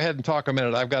don't you go ahead and talk a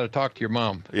minute? I've got to talk to your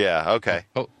mom. Yeah, okay.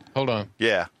 Hold on.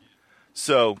 Yeah.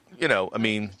 So, I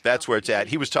mean, that's where it's at.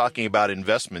 He was talking about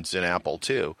investments in Apple,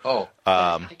 too. Oh.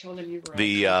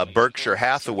 The Berkshire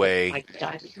Hathaway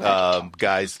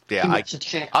guys, yeah,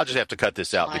 I'll just have to cut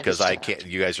this out because I can't.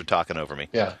 You guys are talking over me.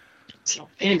 Yeah. So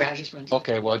anyway, I just wanted to...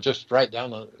 Okay, well, just write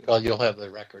down you'll have the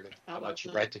record of how much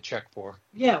you write the check for.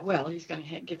 Yeah, well, he's going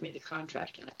to give me the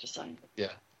contract and I have to sign it.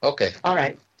 Yeah. Okay. All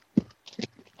right.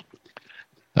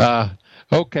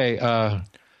 Okay.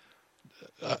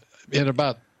 In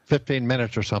about 15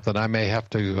 minutes or something, I may have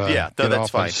to get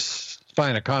off fine. And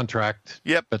sign a contract.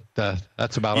 Yep. But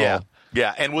that's about all.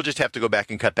 Yeah, and we'll just have to go back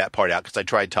and cut that part out because I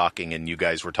tried talking and you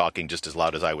guys were talking just as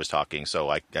loud as I was talking,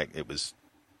 so it was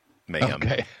mayhem.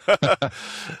 Okay.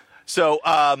 So,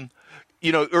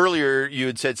 earlier you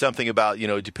had said something about,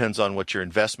 it depends on what your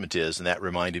investment is, and that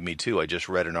reminded me too. I just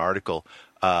read an article.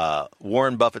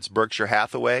 Warren Buffett's Berkshire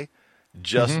Hathaway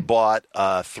just bought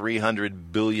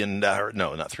 $300 billion. No,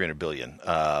 not $300 billion.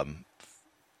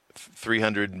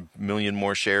 300 million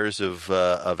more shares of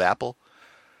Apple.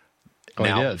 Oh,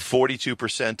 now,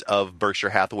 42% of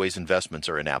Berkshire Hathaway's investments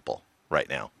are in Apple right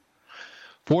now.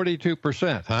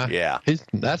 42%, huh? Yeah.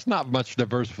 That's not much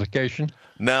diversification.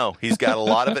 No, he's got a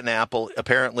lot of it in Apple.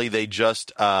 Apparently, they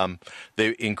just they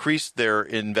increased their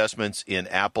investments in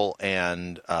Apple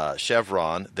and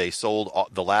Chevron. They sold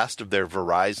the last of their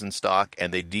Verizon stock,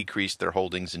 and they decreased their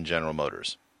holdings in General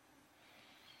Motors.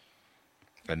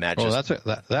 And that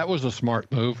that was a smart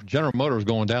move. General Motors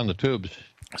going down the tubes.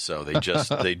 So they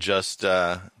just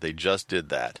did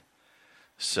that.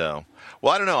 So,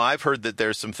 well, I don't know. I've heard that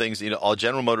there's some things,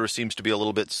 General Motors seems to be a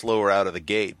little bit slower out of the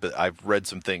gate, but I've read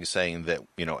some things saying that,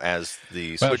 as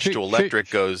the switch to electric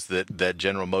goes, that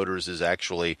General Motors has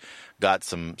actually got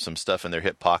some stuff in their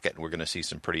hip pocket, and we're going to see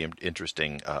some pretty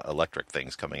interesting electric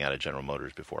things coming out of General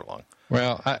Motors before long.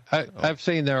 Well, I've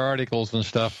seen their articles and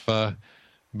stuff,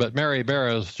 but Mary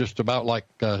Barra is just about like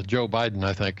Joe Biden,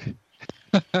 I think.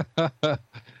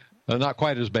 Not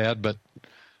quite as bad, but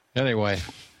anyway.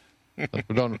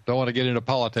 We don't want to get into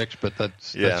politics, but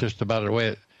that's just about the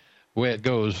way it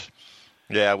goes.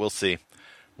 Yeah, we'll see.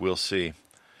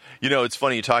 It's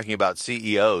funny you're talking about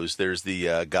CEOs. There's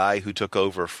the guy who took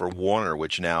over for Warner,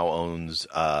 which now owns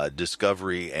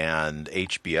Discovery and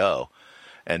HBO.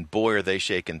 And boy, are they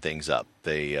shaking things up.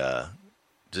 They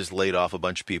just laid off a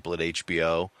bunch of people at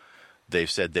HBO.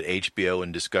 They've said that HBO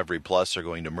and Discovery Plus are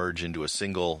going to merge into a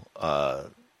single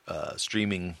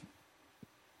streaming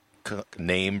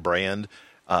name brand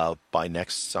by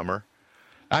next summer.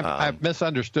 I've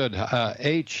misunderstood.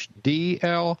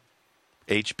 HDL?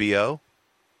 HBO?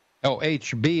 Oh,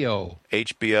 HBO.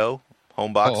 HBO,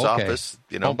 home box office.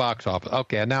 Home box office.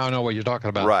 Okay, now I know what you're talking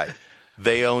about. Right.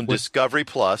 They own Discovery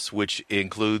Plus, which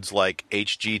includes like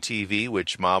HGTV,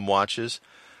 which Mom watches,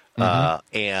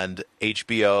 and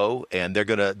HBO, and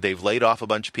they've laid off a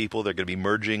bunch of people. They're going to be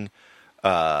merging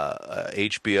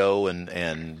HBO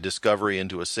and Discovery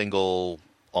into a single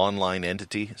online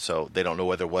entity, so they don't know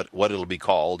what it'll be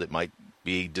called. It might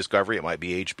be Discovery, it might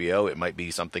be HBO, it might be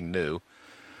something new,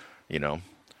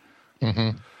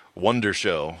 Wonder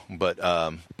Show. But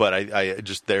I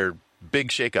just there are big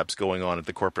shakeups going on at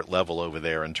the corporate level over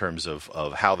there in terms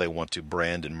of how they want to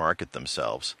brand and market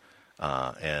themselves.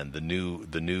 And the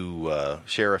new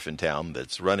sheriff in town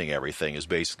that's running everything has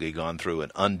basically gone through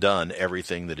and undone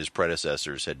everything that his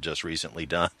predecessors had just recently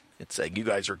done. It's saying, you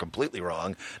guys are completely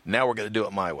wrong. Now we're going to do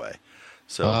it my way.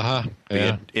 So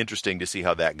interesting to see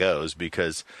how that goes,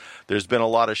 because there's been a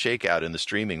lot of shakeout in the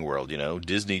streaming world.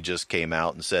 Disney just came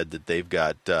out and said that they've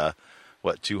got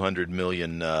 200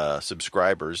 million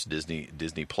subscribers,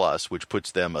 Disney Plus, which puts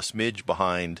them a smidge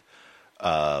behind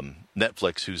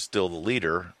Netflix, who's still the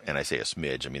leader. And I say a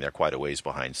smidge, I mean they're quite a ways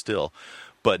behind still,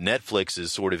 but Netflix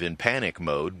is sort of in panic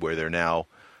mode where they're now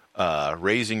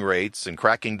raising rates and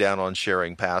cracking down on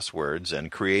sharing passwords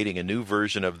and creating a new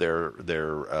version of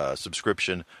their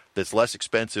subscription that's less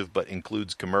expensive but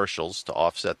includes commercials to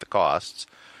offset the costs.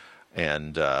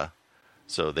 And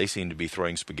so they seem to be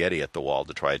throwing spaghetti at the wall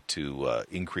to try to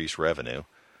increase revenue.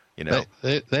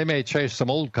 They may chase some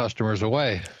old customers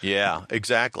away. Yeah,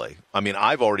 exactly. I mean,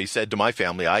 I've already said to my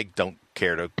family, I don't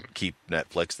care to keep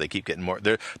Netflix. They keep getting more.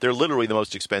 They're literally the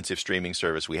most expensive streaming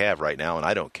service we have right now, and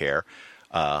I don't care.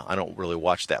 I don't really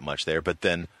watch that much there. But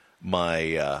then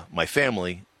my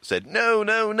family said, no,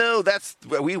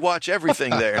 we watch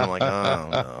everything there. And I'm like, oh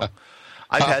no.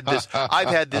 I've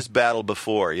had this battle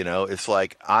before, It's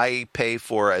like I pay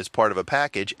for, as part of a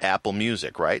package, Apple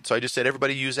Music, right? So I just said,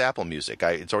 everybody use Apple Music.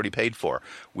 It's already paid for.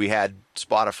 We had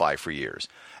Spotify for years.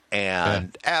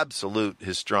 And absolute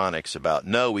histrionics about,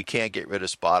 no, we can't get rid of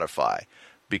Spotify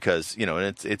because, and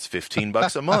it's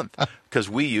 $15 a month because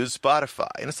we use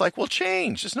Spotify. And it's like, well,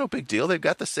 change. It's no big deal. They've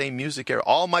got the same music here.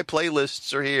 All my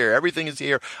playlists are here. Everything is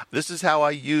here. This is how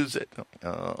I use it.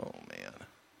 Oh, man.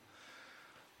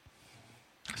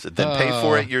 I said, then pay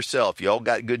for it yourself. You all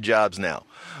got good jobs now.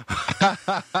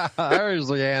 There's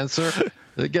the answer.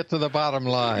 To get to the bottom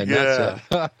line. Yeah.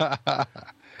 That's it.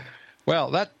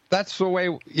 Well, that's the way,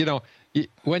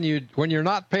 when you're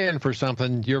not paying for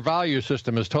something, your value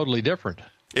system is totally different.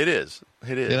 It is.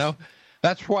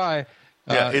 That's why.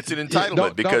 It's an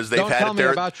entitlement because they've had it there. Don't tell me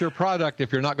about your product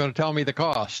if you're not going to tell me the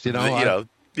cost.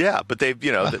 Yeah, but they've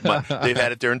they've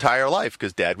had it their entire life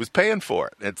because Dad was paying for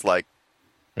it. It's like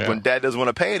when Dad doesn't want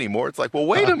to pay anymore, it's like, well,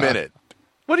 wait a minute.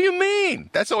 What do you mean?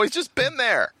 That's always just been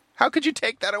there. How could you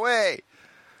take that away?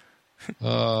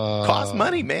 Costs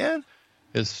money, man.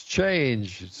 It's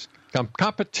change. It's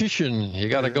competition. You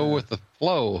got to go with the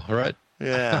flow, right?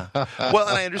 Yeah. Well,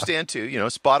 and I understand too.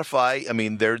 Spotify. I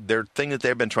mean, their thing that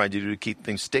they've been trying to do to keep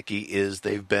things sticky is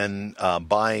they've been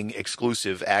buying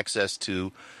exclusive access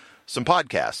to some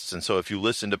podcasts, and so if you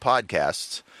listen to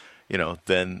podcasts,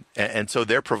 then and so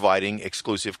they're providing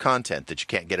exclusive content that you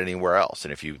can't get anywhere else.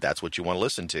 And if that's what you want to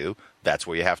listen to, that's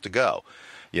where you have to go.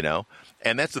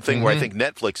 And that's the thing where I think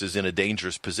Netflix is in a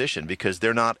dangerous position because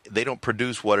they don't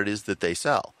produce what it is that they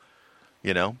sell.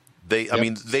 I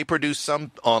mean, they produce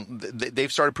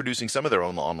they've started producing some of their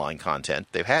own online content.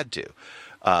 They've had to.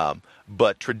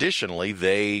 But traditionally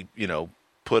they,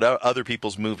 put out other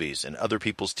people's movies and other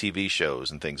people's TV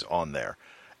shows and things on there.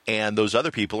 And those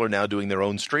other people are now doing their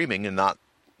own streaming and not,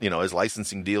 as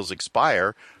licensing deals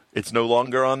expire, it's no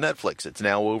longer on Netflix. It's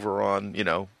now over on,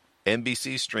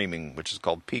 NBC streaming, which is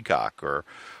called Peacock,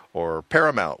 or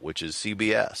Paramount, which is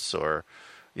CBS, or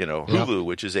Hulu,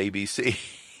 which is ABC.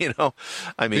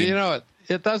 I mean,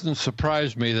 it doesn't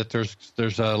surprise me that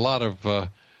there's a lot of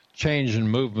change and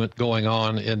movement going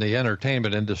on in the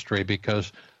entertainment industry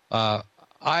because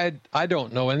I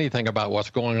don't know anything about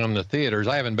what's going on in the theaters.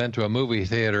 I haven't been to a movie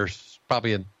theater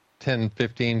probably in 10,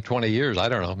 15, 20 years. I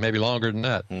don't know, maybe longer than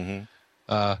that.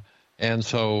 Mm-hmm. And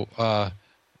so.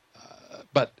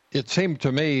 But it seemed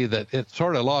to me that it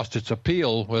sort of lost its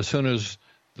appeal as soon as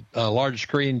large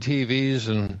screen TVs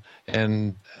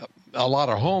and a lot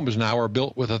of homes now are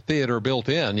built with a theater built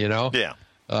in, Yeah.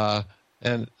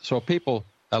 And so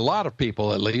a lot of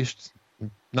people at least,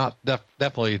 not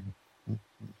definitely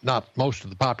not most of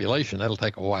the population, that'll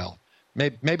take a while.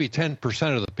 Maybe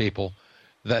 10% of the people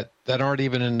that aren't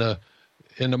even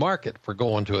in the market for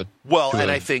going to it. Well,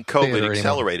 and I think COVID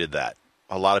accelerated that.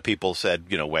 A lot of people said,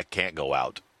 I can't go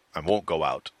out. I won't go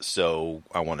out. So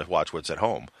I want to watch what's at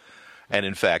home. And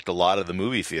in fact, a lot of the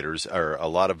movie theaters or a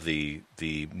lot of the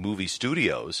movie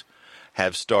studios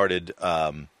have started,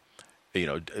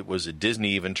 it was a Disney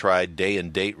even tried day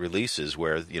and date releases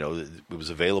where, it was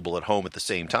available at home at the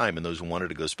same time. And those who wanted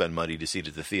to go spend money to see it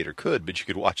at the theater could, but you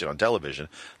could watch it on television.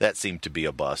 That seemed to be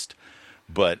a bust.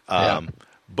 But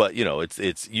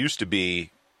it's used to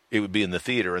be, it would be in the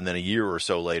theater, and then a year or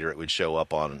so later it would show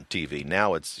up on TV.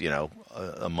 Now it's,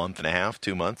 a month and a half,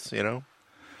 2 months,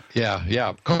 Yeah.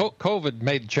 COVID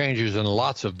made changes in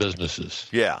lots of businesses.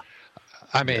 Yeah.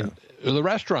 I mean, the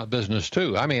restaurant business,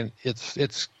 too. I mean, it's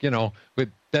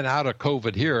we've been out of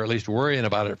COVID here, at least worrying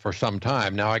about it for some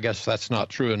time. Now, I guess that's not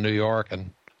true in New York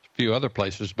and a few other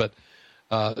places. But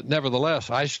nevertheless,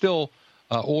 I still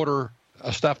order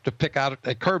stuff to pick out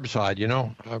at curbside,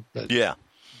 Yeah.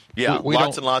 Yeah,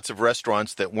 lots and lots of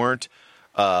restaurants that weren't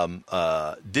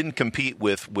didn't compete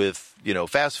with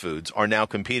fast foods are now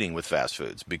competing with fast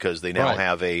foods because they now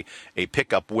have a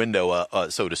pickup window,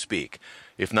 so to speak,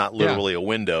 if not literally a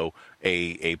window,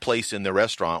 a place in the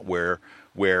restaurant where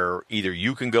either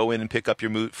you can go in and pick up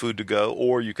your food to go,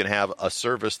 or you can have a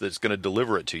service that's going to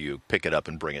deliver it to you, pick it up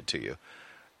and bring it to you.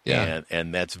 Yeah,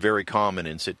 and that's very common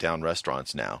in sit-down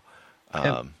restaurants now.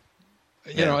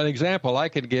 An example I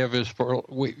could give is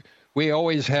we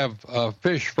always have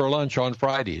fish for lunch on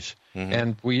Fridays,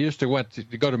 and we used to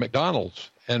go to McDonald's,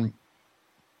 and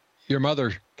your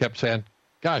mother kept saying,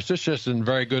 "Gosh, this just isn't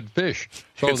very good fish."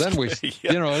 So then we,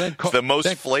 it's the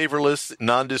most flavorless,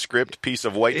 nondescript piece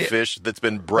of white fish that's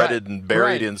been breaded and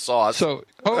buried in sauce. So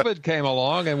COVID came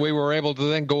along, and we were able to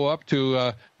then go up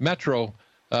to Metro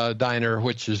Diner,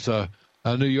 which is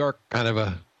New York kind of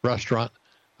a restaurant,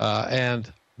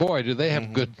 and boy, do they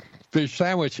have good fish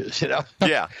sandwiches,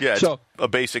 Yeah, it's so a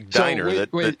basic diner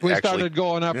we actually, started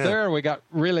going up there. We got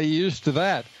really used to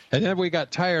that, and then we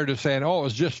got tired of saying, "Oh, it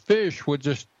was just fish."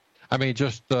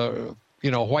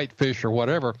 White fish or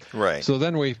whatever. Right. So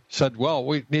then we said, "Well,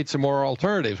 we need some more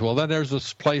alternatives." Well, then there's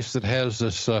this place that has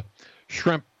this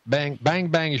shrimp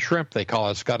bang shrimp. They call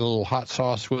it. It's got a little hot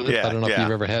sauce with it. Yeah, I don't know if yeah.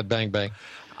 you've ever had bang.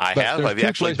 I But have. there's I've two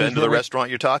actually been places to the where restaurant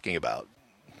you're talking about,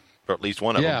 or at least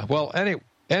one of them. Yeah. Well,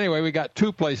 anyway, we got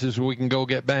two places where we can go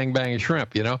get bang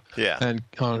shrimp, Yeah. and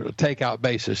on a takeout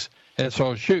basis. And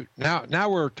so, now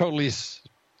we're totally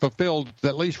fulfilled,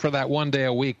 at least for that one day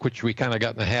a week, which we kind of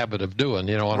got in the habit of doing,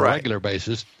 on a Right. regular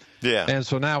basis. Yeah. And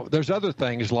so now there's other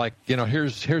things like,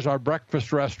 here's our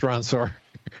breakfast restaurants, or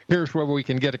here's where we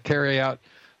can get a carry-out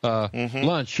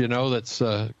lunch, that's.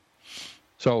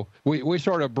 So we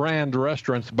sort of brand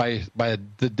restaurants by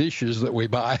the dishes that we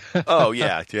buy. Oh,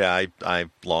 yeah.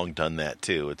 I've long done that,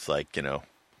 too. It's like,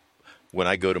 when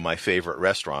I go to my favorite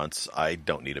restaurants, I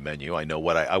don't need a menu. I know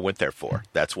what I went there for.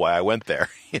 That's why I went there,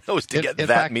 was to get that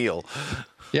fact, meal.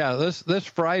 Yeah, this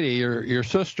Friday, your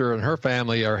sister and her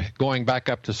family are going back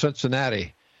up to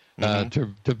Cincinnati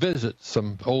to visit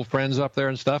some old friends up there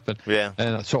and stuff.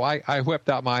 And so I whipped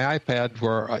out my iPad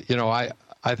where,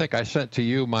 I think I sent to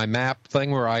you my map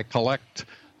thing where I collect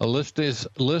lists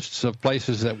of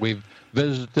places that we've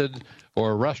visited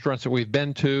or restaurants that we've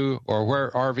been to or where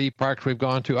RV parks we've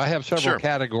gone to. I have several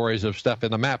categories of stuff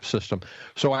in the map system.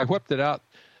 So I whipped it out,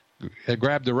 I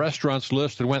grabbed the restaurants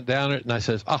list and went down it, and I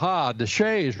says, aha,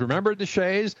 Deshays. Remember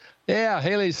Deshays? Yeah,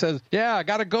 Haley says, yeah, I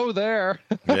got to go there.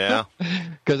 Yeah.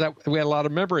 Because we had a lot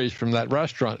of memories from that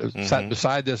restaurant. It sat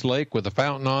beside this lake with a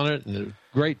fountain on it and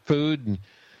great food, and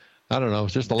I don't know,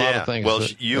 just a lot of things. Well,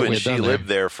 you and she lived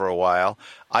there for a while.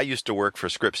 I used to work for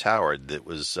Scripps Howard. That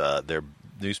was their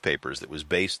newspapers that was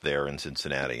based there in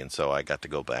Cincinnati, and so I got to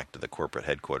go back to the corporate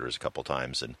headquarters a couple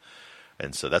times,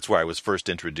 and so that's where I was first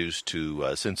introduced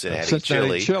to Cincinnati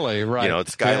chili, right? at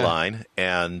Skyline,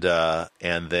 and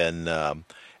then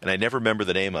and I never remember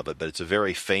the name of it, but it's a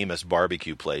very famous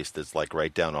barbecue place that's like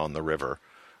right down on the river.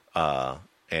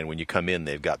 And when you come in,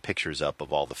 they've got pictures up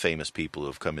of all the famous people who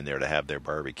have come in there to have their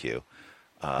barbecue.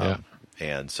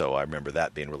 And so I remember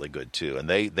that being really good, too. And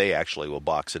they actually will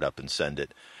box it up and send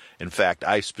it. In fact,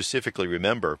 I specifically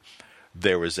remember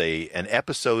there was an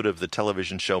episode of the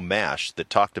television show MASH that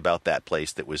talked about that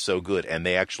place that was so good. And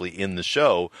they actually, in the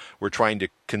show, were trying to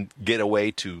get a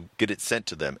way to get it sent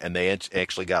to them. And they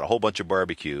actually got a whole bunch of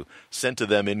barbecue sent to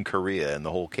them in Korea. And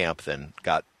the whole camp then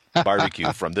got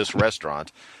barbecue from this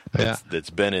restaurant that's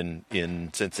been in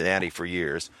Cincinnati for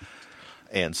years.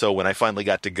 And so when I finally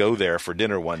got to go there for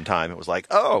dinner one time, it was like,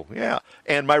 oh, yeah.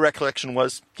 And my recollection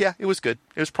was, yeah, it was good.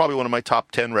 It was probably one of my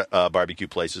top 10 barbecue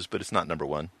places, but it's not number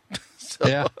one.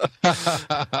 But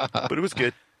it was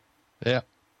good. Yeah.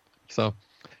 So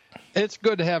it's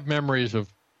good to have memories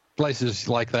of places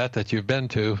like that you've been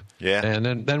to. Yeah.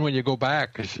 And then when you go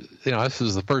back, this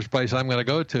is the first place I'm going to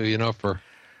go to, for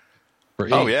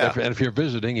oh, eat. yeah. And if you're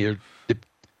visiting, you're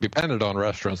dependent on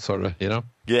restaurants, sort of,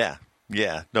 Yeah.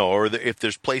 Yeah. No, or if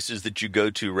there's places that you go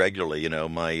to regularly,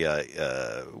 my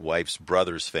wife's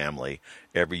brother's family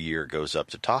every year goes up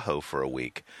to Tahoe for a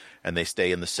week, and they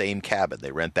stay in the same cabin.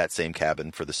 They rent that same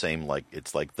cabin for the same,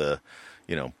 it's like the,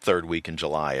 third week in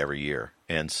July every year.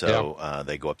 And so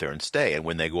they go up there and stay. And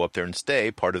when they go up there and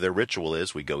stay, part of their ritual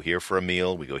is we go here for a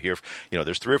meal. We go here,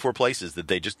 there's 3 or 4 places that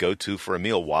they just go to for a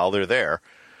meal while they're there.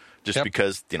 Just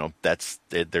because, that's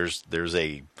there's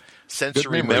a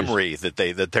sensory memory that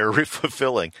they're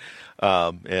fulfilling.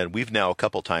 And we've now a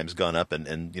couple times gone up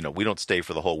and we don't stay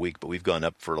for the whole week, but we've gone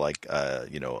up for like,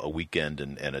 a weekend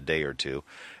and a day or two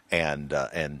and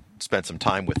spent some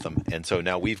time with them. And so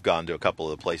now we've gone to a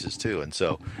couple of the places too. And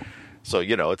so,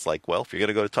 it's like, well, if you're going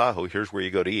to go to Tahoe, here's where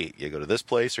you go to eat. You go to this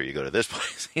place or you go to this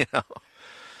place,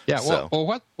 Yeah,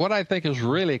 well, what I think is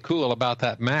really cool about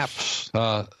that maps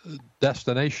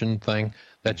destination thing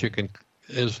that you can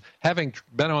is having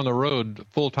been on the road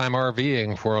full-time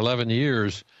RVing for 11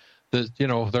 years, that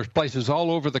there's places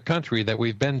all over the country that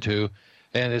we've been to,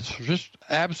 and it's just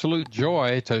absolute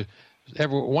joy to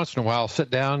every once in a while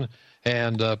sit down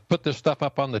and put this stuff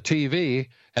up on the TV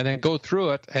and then go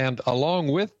through it, and along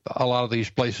with a lot of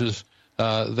these places,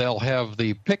 they'll have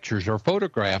the pictures or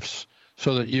photographs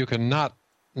so that you can not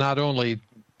only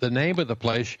the name of the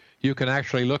place, you can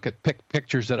actually look at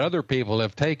pictures that other people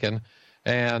have taken,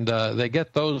 and they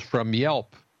get those from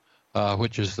Yelp,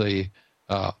 which is the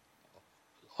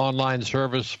online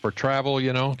service for travel,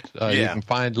 You can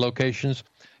find locations,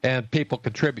 and people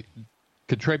contribute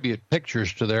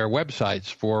pictures to their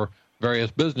websites for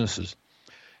various businesses.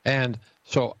 And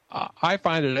so I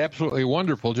find it absolutely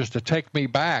wonderful just to take me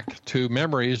back to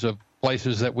memories of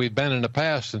places that we've been in the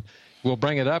past, and we'll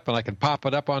bring it up and I can pop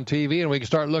it up on TV and we can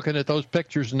start looking at those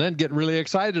pictures and then get really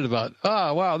excited about,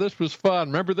 oh, wow, this was fun.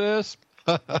 Remember this?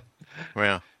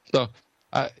 Yeah. So,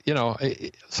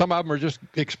 some of them are just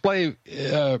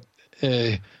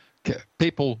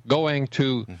people going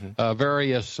to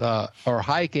various or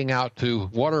hiking out to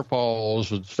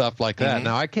waterfalls and stuff like that. Mm-hmm.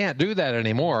 Now, I can't do that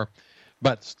anymore,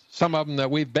 but some of them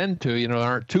that we've been to,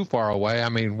 aren't too far away. I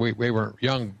mean, we were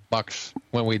young bucks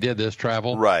when we did this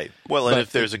travel. Right. Well, and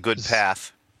if there's a good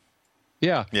path,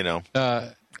 yeah,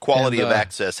 quality of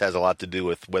access has a lot to do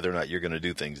with whether or not you're going to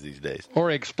do things these days. Or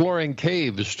exploring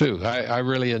caves, too. I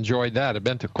really enjoyed that. I've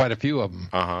been to quite a few of them.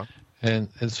 Uh-huh.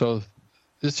 And so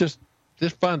it's just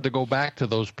fun to go back to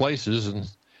those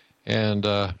places. And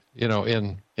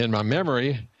in my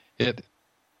memory,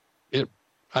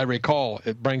 I recall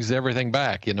it brings everything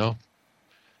back,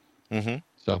 Mm-hmm.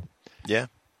 So, yeah.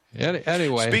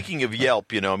 Anyway. Speaking of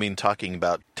Yelp, talking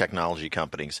about technology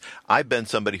companies, I've been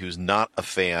somebody who's not a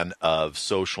fan of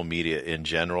social media in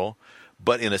general,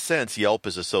 but in a sense, Yelp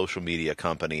is a social media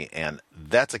company, and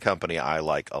that's a company I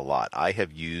like a lot. I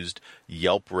have used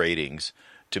Yelp ratings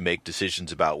to make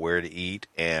decisions about where to eat,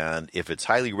 and if it's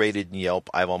highly rated in Yelp,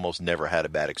 I've almost never had a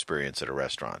bad experience at a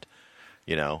restaurant.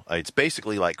 It's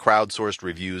basically like crowdsourced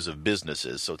reviews of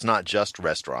businesses, so it's not just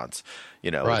restaurants.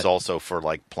 Right. It's also for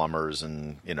like plumbers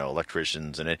and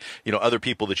electricians and other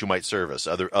people that you might service.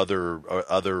 Other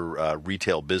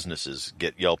retail businesses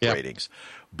get Yelp ratings,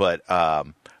 but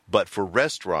for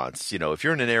restaurants, if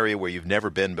you're in an area where you've never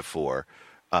been before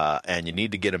and you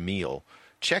need to get a meal,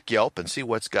 check Yelp and see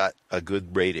what's got a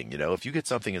good rating. If you get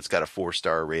something that's got a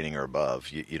 4-star rating or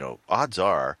above, odds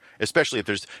are, especially if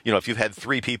there's, if you've had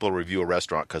 3 people review a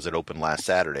restaurant because it opened last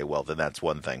Saturday, well, then that's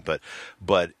one thing.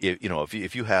 But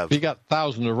if you have, you got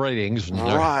thousands of ratings,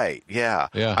 right? Yeah.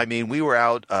 Yeah. We were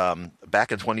out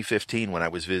back in 2015 when I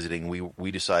was visiting.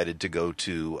 We decided to go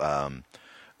to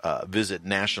visit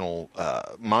national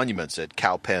monuments at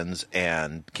Cowpens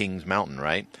and Kings Mountain,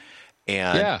 right?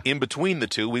 And in between the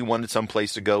two, we wanted some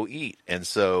place to go eat. And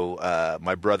so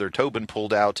my brother Tobin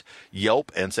pulled out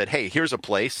Yelp and said, hey, here's a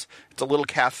place. It's a little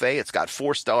cafe. It's got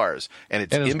 4 stars. And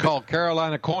it's called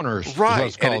Carolina Corners. Right.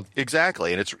 It's called.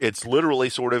 Exactly. And it's literally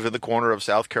sort of in the corner of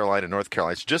South Carolina, North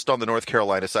Carolina. It's just on the North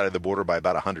Carolina side of the border by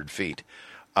about 100 feet.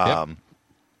 And,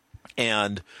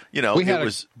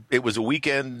 it was a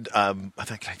weekend. I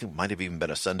think it might have even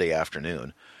been a Sunday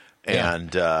afternoon.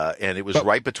 And it was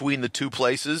right between the two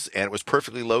places, and it was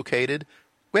perfectly located.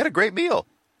 We had a great meal.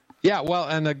 Yeah, well,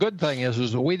 and the good thing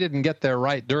is we didn't get there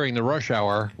right during the rush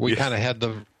hour. We kind of had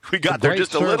we got there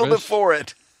just a little before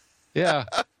it. Yeah,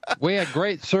 we had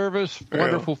great service,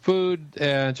 wonderful food,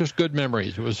 and just good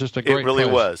memories. It was just a great. It really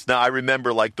place. was. Now I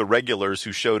remember like the regulars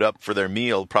who showed up for their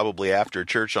meal probably after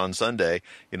church on Sunday.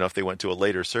 If they went to a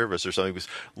later service or something, was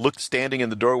standing in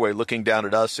the doorway looking down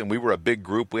at us, and we were a big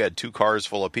group. We had 2 cars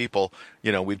full of people.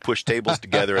 We'd push tables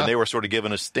together, and they were sort of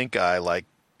giving us stink eye, like,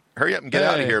 hurry up and get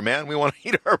out of here, man. We want to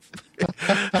eat our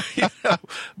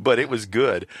But it was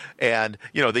good. And,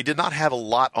 they did not have a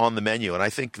lot on the menu. And I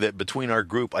think that between our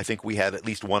group, I think we had at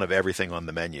least one of everything on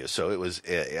the menu. So it was,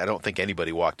 I don't think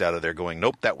anybody walked out of there going,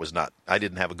 nope, I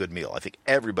didn't have a good meal. I think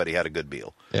everybody had a good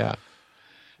meal. Yeah.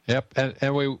 Yep.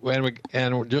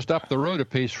 And just up the road a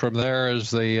piece from there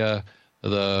is the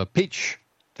Peach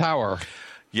Tower.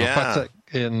 Yeah.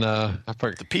 The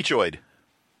Peachoid.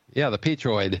 Yeah, the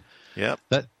Peachoid. Yep.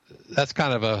 That's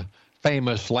kind of a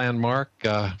famous landmark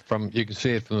you can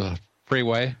see it from the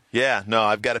freeway. Yeah, no,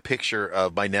 I've got a picture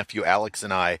of my nephew Alex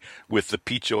and I with the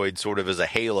Peachoid sort of as a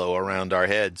halo around our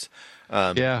heads.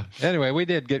 Yeah. Anyway,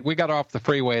 we got off the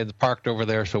freeway and parked over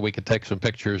there so we could take some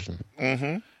pictures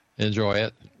and enjoy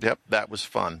it. Yep, that was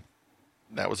fun.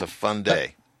 That was a fun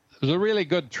day. It was a really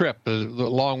good trip,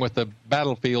 along with the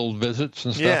battlefield visits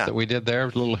and stuff that we did there. A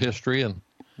little history and.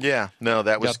 Yeah, no,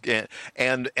 that was,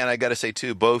 and I got to say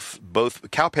too, both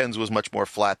Cowpens was much more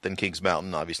flat than Kings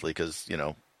Mountain, obviously, because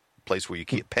place where you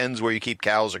keep pens where you keep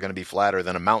cows are going to be flatter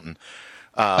than a mountain.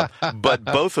 But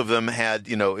both of them had,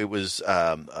 it was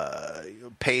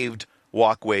paved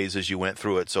walkways as you went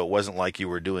through it, so it wasn't like you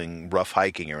were doing rough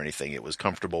hiking or anything. It was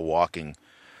comfortable walking.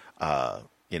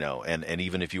 And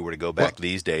even if you were to go back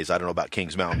these days, I don't know about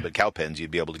Kings Mountain, but Cowpens,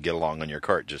 you'd be able to get along on your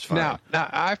cart just fine. Now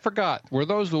I forgot, were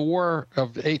those the War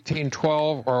of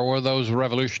 1812 or were those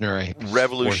Revolutionary?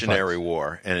 Revolutionary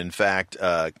War. And in fact,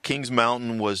 Kings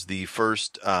Mountain was the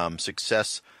first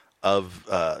successful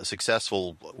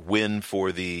win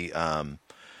for the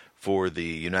for the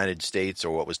United States,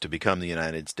 or what was to become the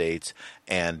United States,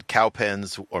 and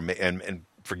Cowpens, and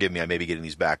forgive me, I may be getting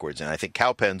these backwards, and I think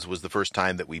Cowpens was the first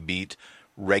time that we beat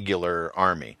regular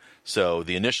army. So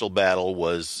the initial battle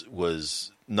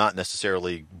was not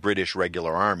necessarily British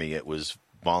regular army, it was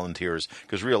volunteers,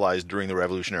 because realized during the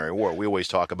Revolutionary War, we always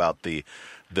talk about the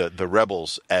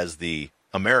rebels as the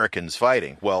Americans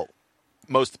fighting. Well,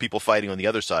 most of the people fighting on the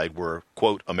other side were,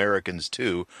 quote, Americans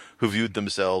too, who viewed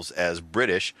themselves as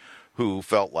British, who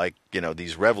felt like,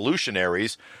 these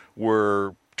revolutionaries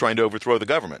were trying to overthrow the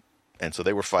government. And so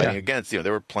they were fighting against,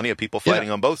 there were plenty of people fighting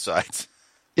on both sides.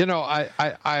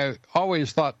 I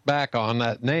always thought back on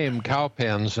that name,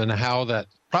 Cowpens, and how that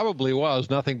probably was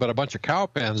nothing but a bunch of cow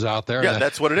pens out there. Yeah,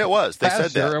 that's what it was. They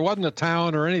said that. It wasn't a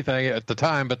town or anything at the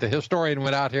time, but the historian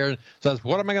went out here and says,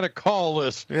 what am I going to call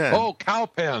this? Yeah. Oh, cow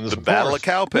pens. The Battle of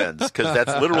Cow Pens, because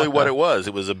that's literally what it was.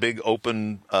 It was a big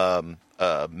open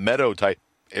meadow-type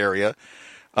area,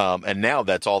 and now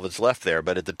that's all that's left there.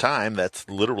 But at the time, that's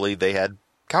literally, they had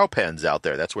cow pens out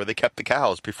there. That's where they kept the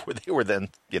cows before they were then,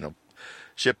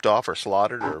 shipped off or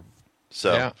slaughtered.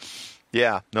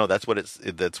 Yeah, no, that's what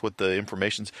that's what the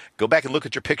information's. Go back and look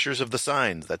at your pictures of the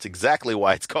signs. That's exactly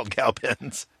why it's called cow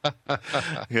pens.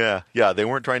 Yeah, they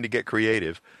weren't trying to get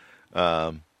creative.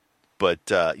 But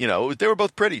they were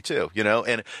both pretty too,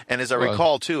 and as I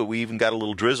recall too, we even got a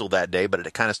little drizzle that day, but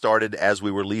it kind of started as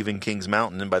we were leaving Kings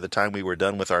Mountain, and by the time we were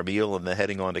done with our meal and then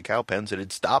heading on to cow pens, it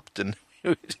had stopped, and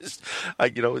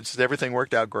everything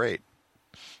worked out great.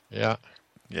 Yeah.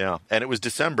 Yeah, and it was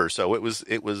December, so it was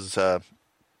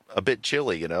a bit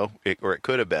chilly, or it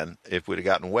could have been if we'd have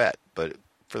gotten wet. But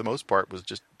for the most part, it was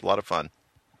just a lot of fun.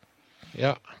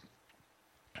 Yeah,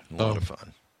 a lot of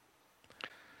fun.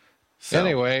 So,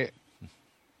 anyway,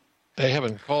 they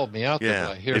haven't called me out.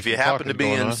 Yeah, if you happen to be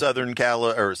in southern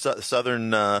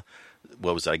southern,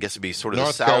 what was it? I guess it'd be sort of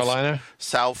North the Carolina,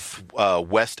 south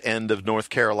west end of North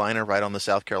Carolina, right on the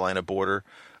South Carolina border.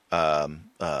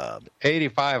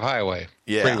 85 highway,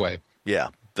 freeway. Yeah,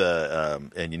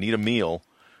 and you need a meal.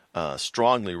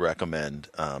 Strongly recommend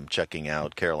checking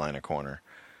out Carolina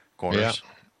Corners,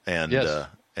 and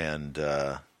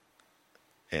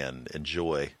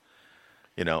enjoy.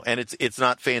 And it's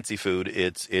not fancy food.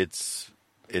 It's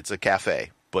a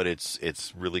cafe, but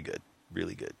it's really good,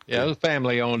 really good. Yeah, it was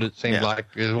family owned. It seemed like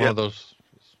it was one of those.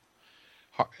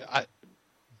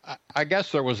 I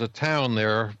guess there was a town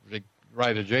there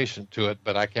right adjacent to it,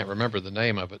 but I can't remember the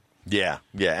name of it. Yeah,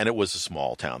 and it was a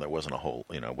small town. There wasn't a whole,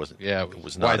 it wasn't. Yeah, it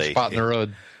was not a spot in the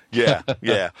road. Yeah.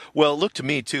 Well, it looked to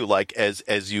me too like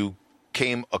as you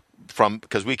came from,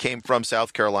 because we came from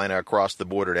South Carolina across the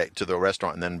border to the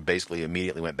restaurant, and then basically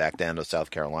immediately went back down to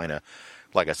South Carolina.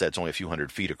 Like I said, it's only a few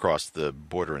hundred feet across the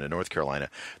border into North Carolina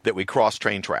that we crossed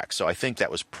train tracks. So I think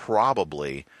that was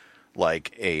probably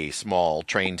like a small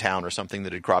train town or something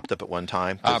that had cropped up at one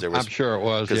time. I'm sure it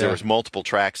was, because there was multiple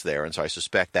tracks there, and so I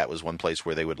suspect that was one place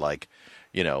where they would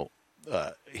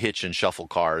hitch and shuffle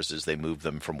cars as they moved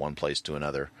them from one place to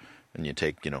another, and you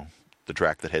take the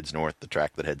track that heads north, the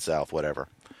track that heads south, whatever.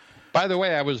 By the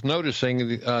way, I was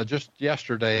noticing just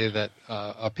yesterday that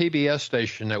a PBS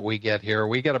station that we get here,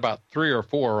 we get about 3 or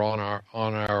 4 on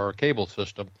our cable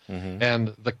system,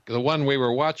 and the one we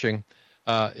were watching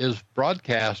is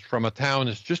broadcast from a town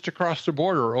that's just across the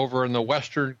border over in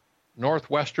the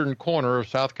northwestern corner of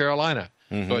South Carolina.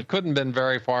 So it couldn't have been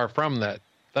very far from that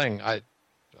thing. I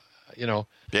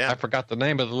forgot the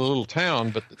name of the little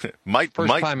town, but might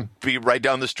be right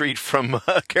down the street from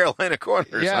Carolina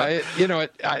Corners. Yeah,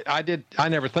 huh? I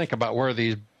never think about where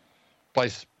these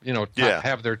places,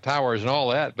 have their towers and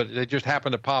all that, but they just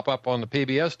happened to pop up on the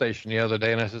PBS station the other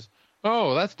day, and I says,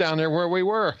 "Oh, that's down there where we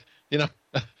were," in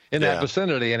that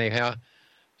vicinity, anyhow.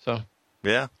 So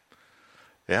yeah,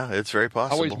 it's very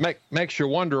possible. Always makes you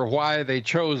wonder why they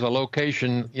chose a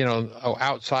location,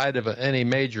 outside of any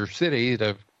major city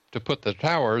to put the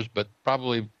towers, but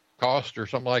probably cost or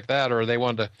something like that, or they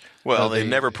wanted to. Well, they've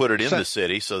never put it in the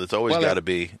city, so it's always got to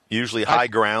be usually high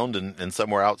ground and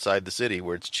somewhere outside the city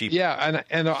where it's cheap. Yeah,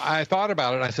 and I thought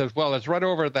about it. I said, well, it's right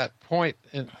over at that point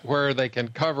where they can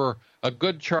cover a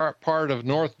good part of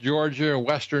North Georgia,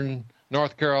 western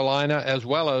North Carolina, as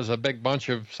well as a big bunch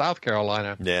of South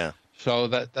Carolina. Yeah. So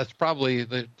that's probably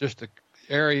just the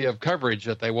area of coverage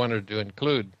that they wanted to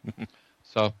include.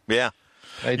 So yeah.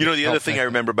 The other thing I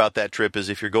remember about that trip is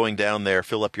if you're going down there,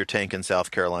 fill up your tank in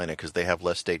South Carolina because they have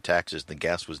less state taxes. The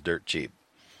gas was dirt cheap.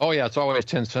 Oh yeah, it's always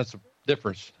 10 cents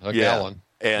difference a gallon.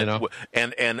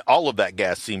 And all of that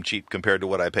gas seemed cheap compared to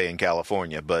what I pay in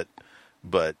California, but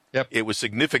it was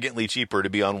significantly cheaper to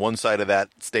be on one side of that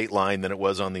state line than it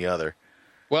was on the other.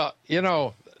 Well,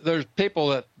 there's people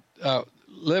that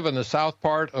live in the south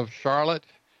part of Charlotte,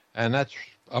 and that's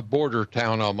a border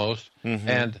town almost.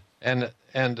 And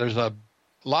there's a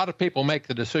lot of people make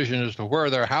the decision as to where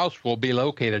their house will be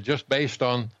located just based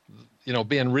on,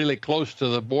 being really close to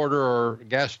the border or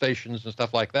gas stations and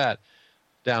stuff like that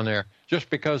down there, just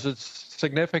because it's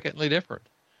significantly different.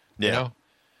 Yeah.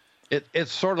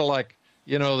 It's sort of like,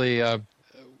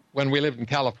 when we lived in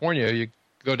California, you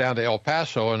go down to El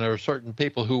Paso, and there are certain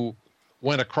people who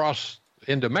went across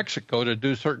into Mexico to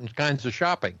do certain kinds of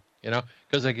shopping,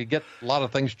 because they could get a lot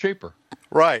of things cheaper.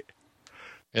 Right.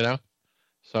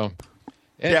 So.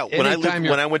 Yeah, when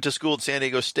I went to school at San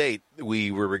Diego State, we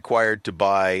were required to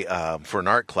buy, for an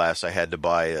art class, I had to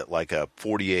buy like a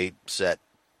 48 set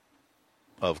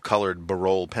of colored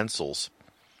Barol pencils.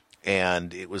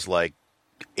 And it was like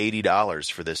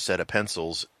 $80 for this set of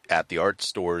pencils at the art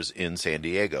stores in San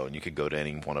Diego. And you could go to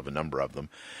any one of a number of them.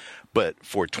 But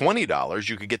for $20,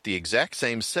 you could get the exact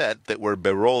same set that were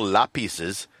Barol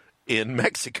lapises in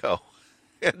Mexico.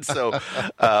 And so,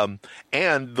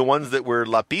 and the ones that were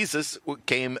lapises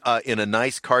came in a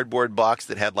nice cardboard box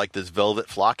that had like this velvet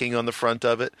flocking on the front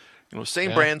of it.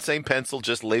 Same brand, same pencil,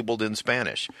 just labeled in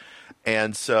Spanish.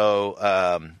 And so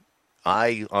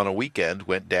I, on a weekend,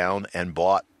 went down and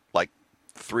bought like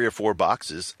 3 or 4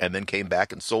 boxes and then came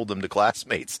back and sold them to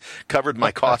classmates, covered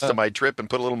my cost of my trip and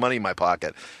put a little money in my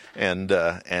pocket and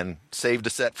saved a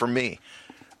set for me.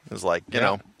 It was like,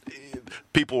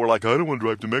 people were like, I don't want to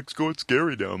drive to Mexico. It's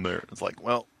scary down there. It's like,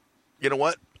 well, you know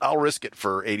what? I'll risk it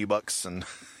for $80 and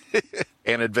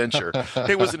an adventure.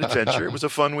 It was an adventure. It was a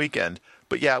fun weekend.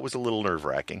 But yeah, it was a little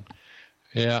nerve-wracking.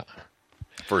 Yeah.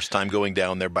 First time going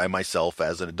down there by myself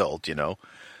as an adult, and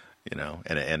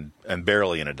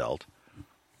barely an adult.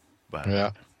 But,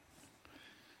 yeah.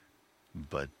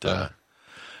 But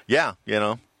yeah,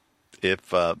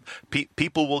 if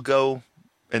people will go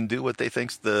and do what they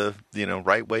think's the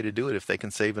right way to do it. If they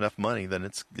can save enough money, then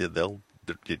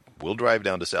we'll drive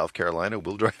down to South Carolina.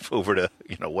 We'll drive over to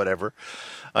whatever.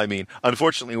 I mean,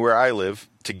 unfortunately, where I live,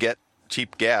 to get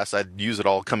cheap gas, I'd use it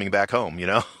all coming back home.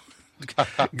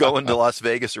 Going to Las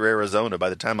Vegas or Arizona. By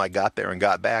the time I got there and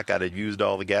got back, I'd have used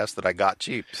all the gas that I got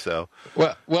cheap. So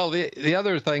well, the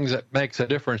other things that makes a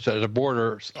difference at the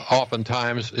border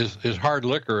oftentimes is hard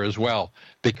liquor as well,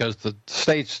 because the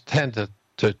states tend to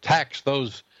tax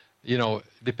those,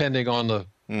 depending on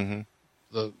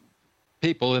the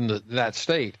people in that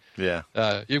state. Yeah.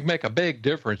 You make a big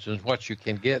difference in what you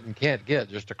can get and can't get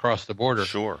just across the border.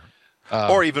 Sure.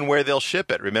 Or even where they'll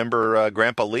ship it. Remember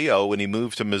Grandpa Leo, when he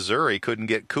moved to Missouri, couldn't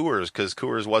get Coors because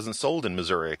Coors wasn't sold in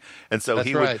Missouri. And so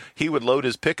he would load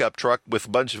his pickup truck with a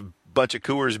bunch of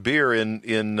Coors beer in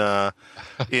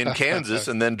Kansas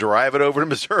and then drive it over to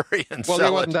Missouri and sell it. Well,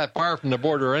 he wasn't that far from the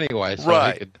border anyway, so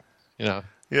right. He could,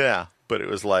 Yeah, but it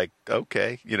was like,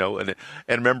 okay, and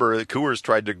remember Coors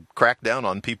tried to crack down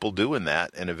on people doing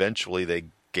that, and eventually they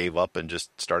gave up and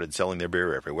just started selling their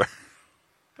beer everywhere.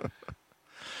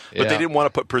 But they didn't want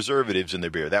to put preservatives in their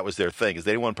beer. That was their thing, is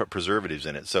they didn't want to put preservatives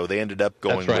in it. So they ended up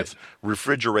going with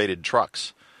refrigerated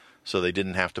trucks, so they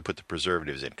didn't have to put the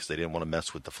preservatives in because they didn't want to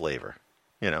mess with the flavor.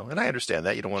 And I understand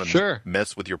that. You don't want to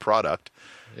mess with your product.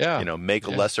 Yeah. Make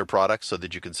a lesser product so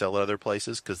that you can sell it other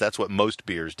places, because that's what most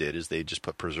beers did, is they just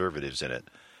put preservatives in it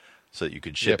so that you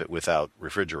could ship it without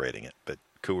refrigerating it. But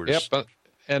Coors... Yep,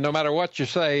 and no matter what you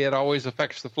say, it always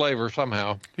affects the flavor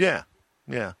somehow. Yeah.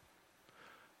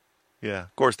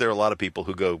 Of course, there are a lot of people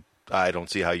who go, I don't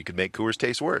see how you could make Coors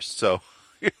taste worse. So,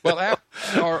 well,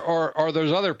 or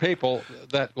there's other people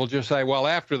that will just say, well,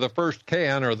 after the first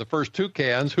can or the first 2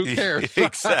 cans, who cares?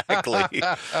 Exactly.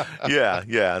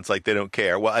 Yeah. It's like they don't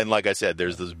care. Well, and like I said,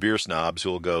 there's those beer snobs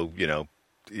who will go,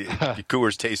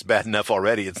 Coors tastes bad enough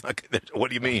already. It's not.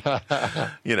 What do you mean?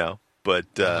 But.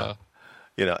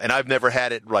 And I've never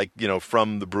had it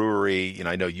from the brewery.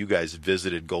 I know you guys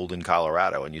visited Golden,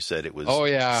 Colorado, and you said it was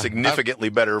significantly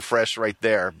better fresh right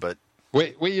there. But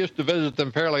we used to visit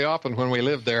them fairly often when we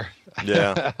lived there.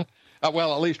 Yeah.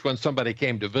 Well, at least when somebody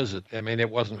came to visit. I mean, it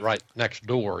wasn't right next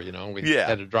door. We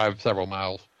had to drive several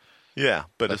miles. Yeah,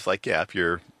 but it's like, if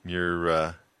your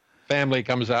family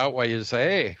comes out, you say,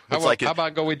 hey, how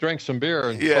about go we drink some beer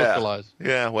and socialize?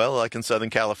 Yeah, well, like in Southern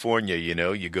California,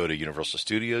 you go to Universal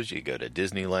Studios, you go to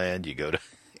Disneyland, you go to,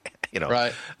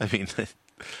 Right. I mean.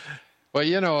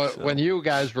 Well, when you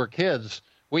guys were kids,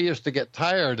 we used to get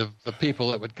tired of the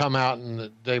people that would come out,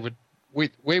 and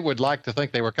we would like to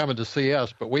think they were coming to see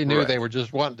us, but we knew they were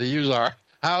just wanting to use our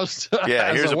house.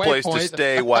 Yeah, here's a place to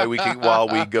stay while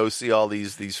we go see all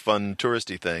these fun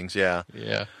touristy things. Yeah.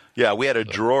 Yeah. Yeah, we had a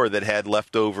drawer that had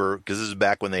leftover, because this is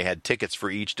back when they had tickets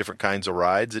for each different kinds of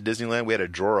rides at Disneyland. We had a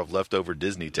drawer of leftover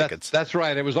Disney tickets. That's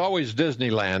right. It was always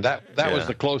Disneyland. That was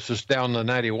the closest down to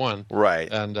 91.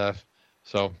 Right. And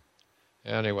so,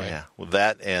 anyway. Yeah, well,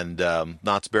 that and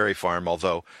Knott's Berry Farm,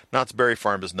 although Knott's Berry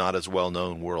Farm is not as well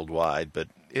known worldwide, but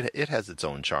it has its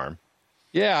own charm.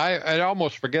 Yeah, I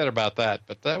almost forget about that,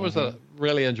 but that was a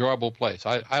really enjoyable place.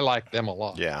 I liked them a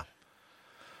lot. Yeah.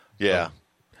 Yeah. So,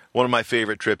 one of my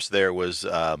favorite trips there was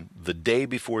the day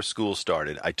before school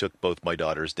started. I took both my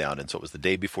daughters down, and so it was the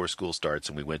day before school starts,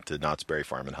 and we went to Knott's Berry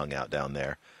Farm and hung out down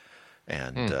there,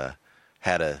 and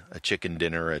had a chicken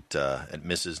dinner at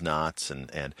Mrs. Knott's,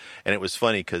 and it was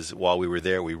funny because while we were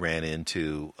there, we ran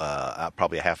into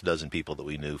probably a half dozen people that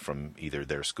we knew from either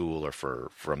their school or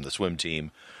from the swim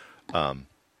team,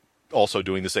 also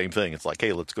doing the same thing. It's like,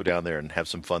 hey, let's go down there and have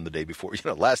some fun the day before,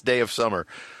 last day of summer,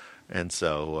 and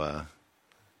so.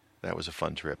 That was a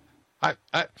fun trip.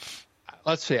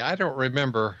 Let's see. I don't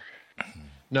remember.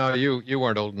 No, you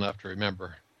weren't old enough to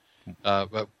remember.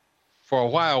 But for a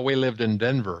while, we lived in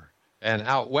Denver, and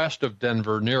out west of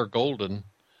Denver, near Golden,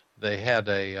 they had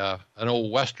an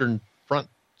old Western Front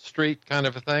Street kind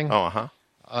of a thing. Oh,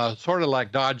 sort of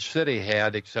like Dodge City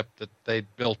had, except that they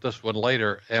built this one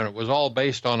later, and it was all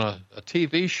based on a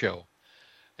TV show.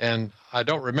 And I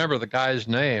don't remember the guy's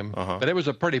name, but it was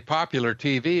a pretty popular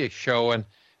TV show,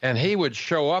 and he would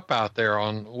show up out there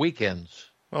on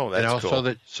weekends. Oh, that's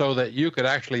cool. So that you could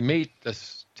actually meet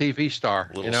this TV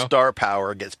star. Star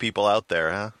power gets people out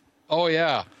there, huh? Oh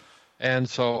yeah, and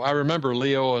so I remember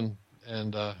Leo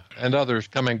and others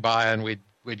coming by, and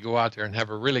we'd go out there and have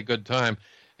a really good time.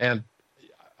 And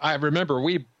I remember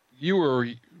you were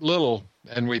little,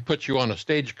 and we put you on a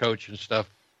stagecoach and stuff,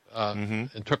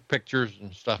 and took pictures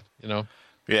and stuff.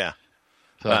 Yeah.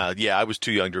 So, yeah, I was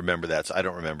too young to remember that, so I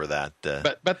don't remember that.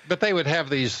 But they would have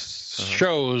these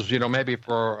shows, maybe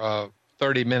for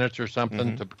 30 minutes or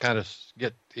something to kind of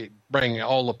bring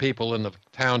all the people in the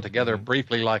town together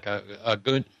briefly, like a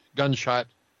gunshot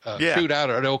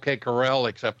shootout at OK Corral.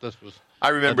 Except this was. I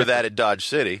remember that at Dodge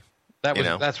City.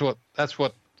 That's what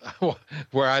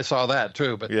where I saw that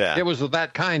too. But it was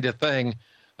that kind of thing,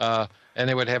 and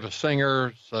they would have a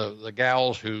singer, so the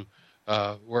gals who.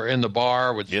 Were in the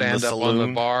bar, would stand up on the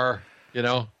bar,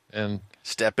 and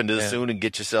step into the saloon and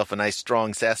get yourself a nice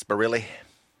strong sarsaparilla.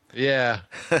 Yeah.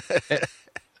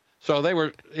 So they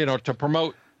were, to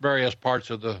promote various parts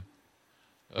of the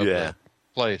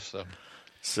place.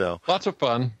 So lots of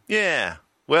fun. Yeah.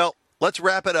 Well, let's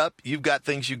wrap it up. You've got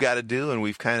things you got to do, and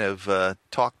we've kind of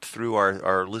talked through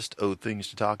our list of things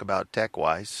to talk about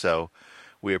tech-wise. So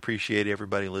we appreciate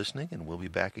everybody listening, and we'll be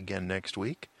back again next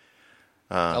week.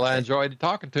 Well, I enjoyed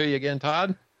talking to you again,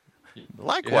 Todd.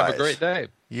 Likewise. You have a great day.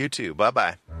 You too.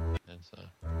 Bye-bye.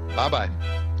 Bye-bye.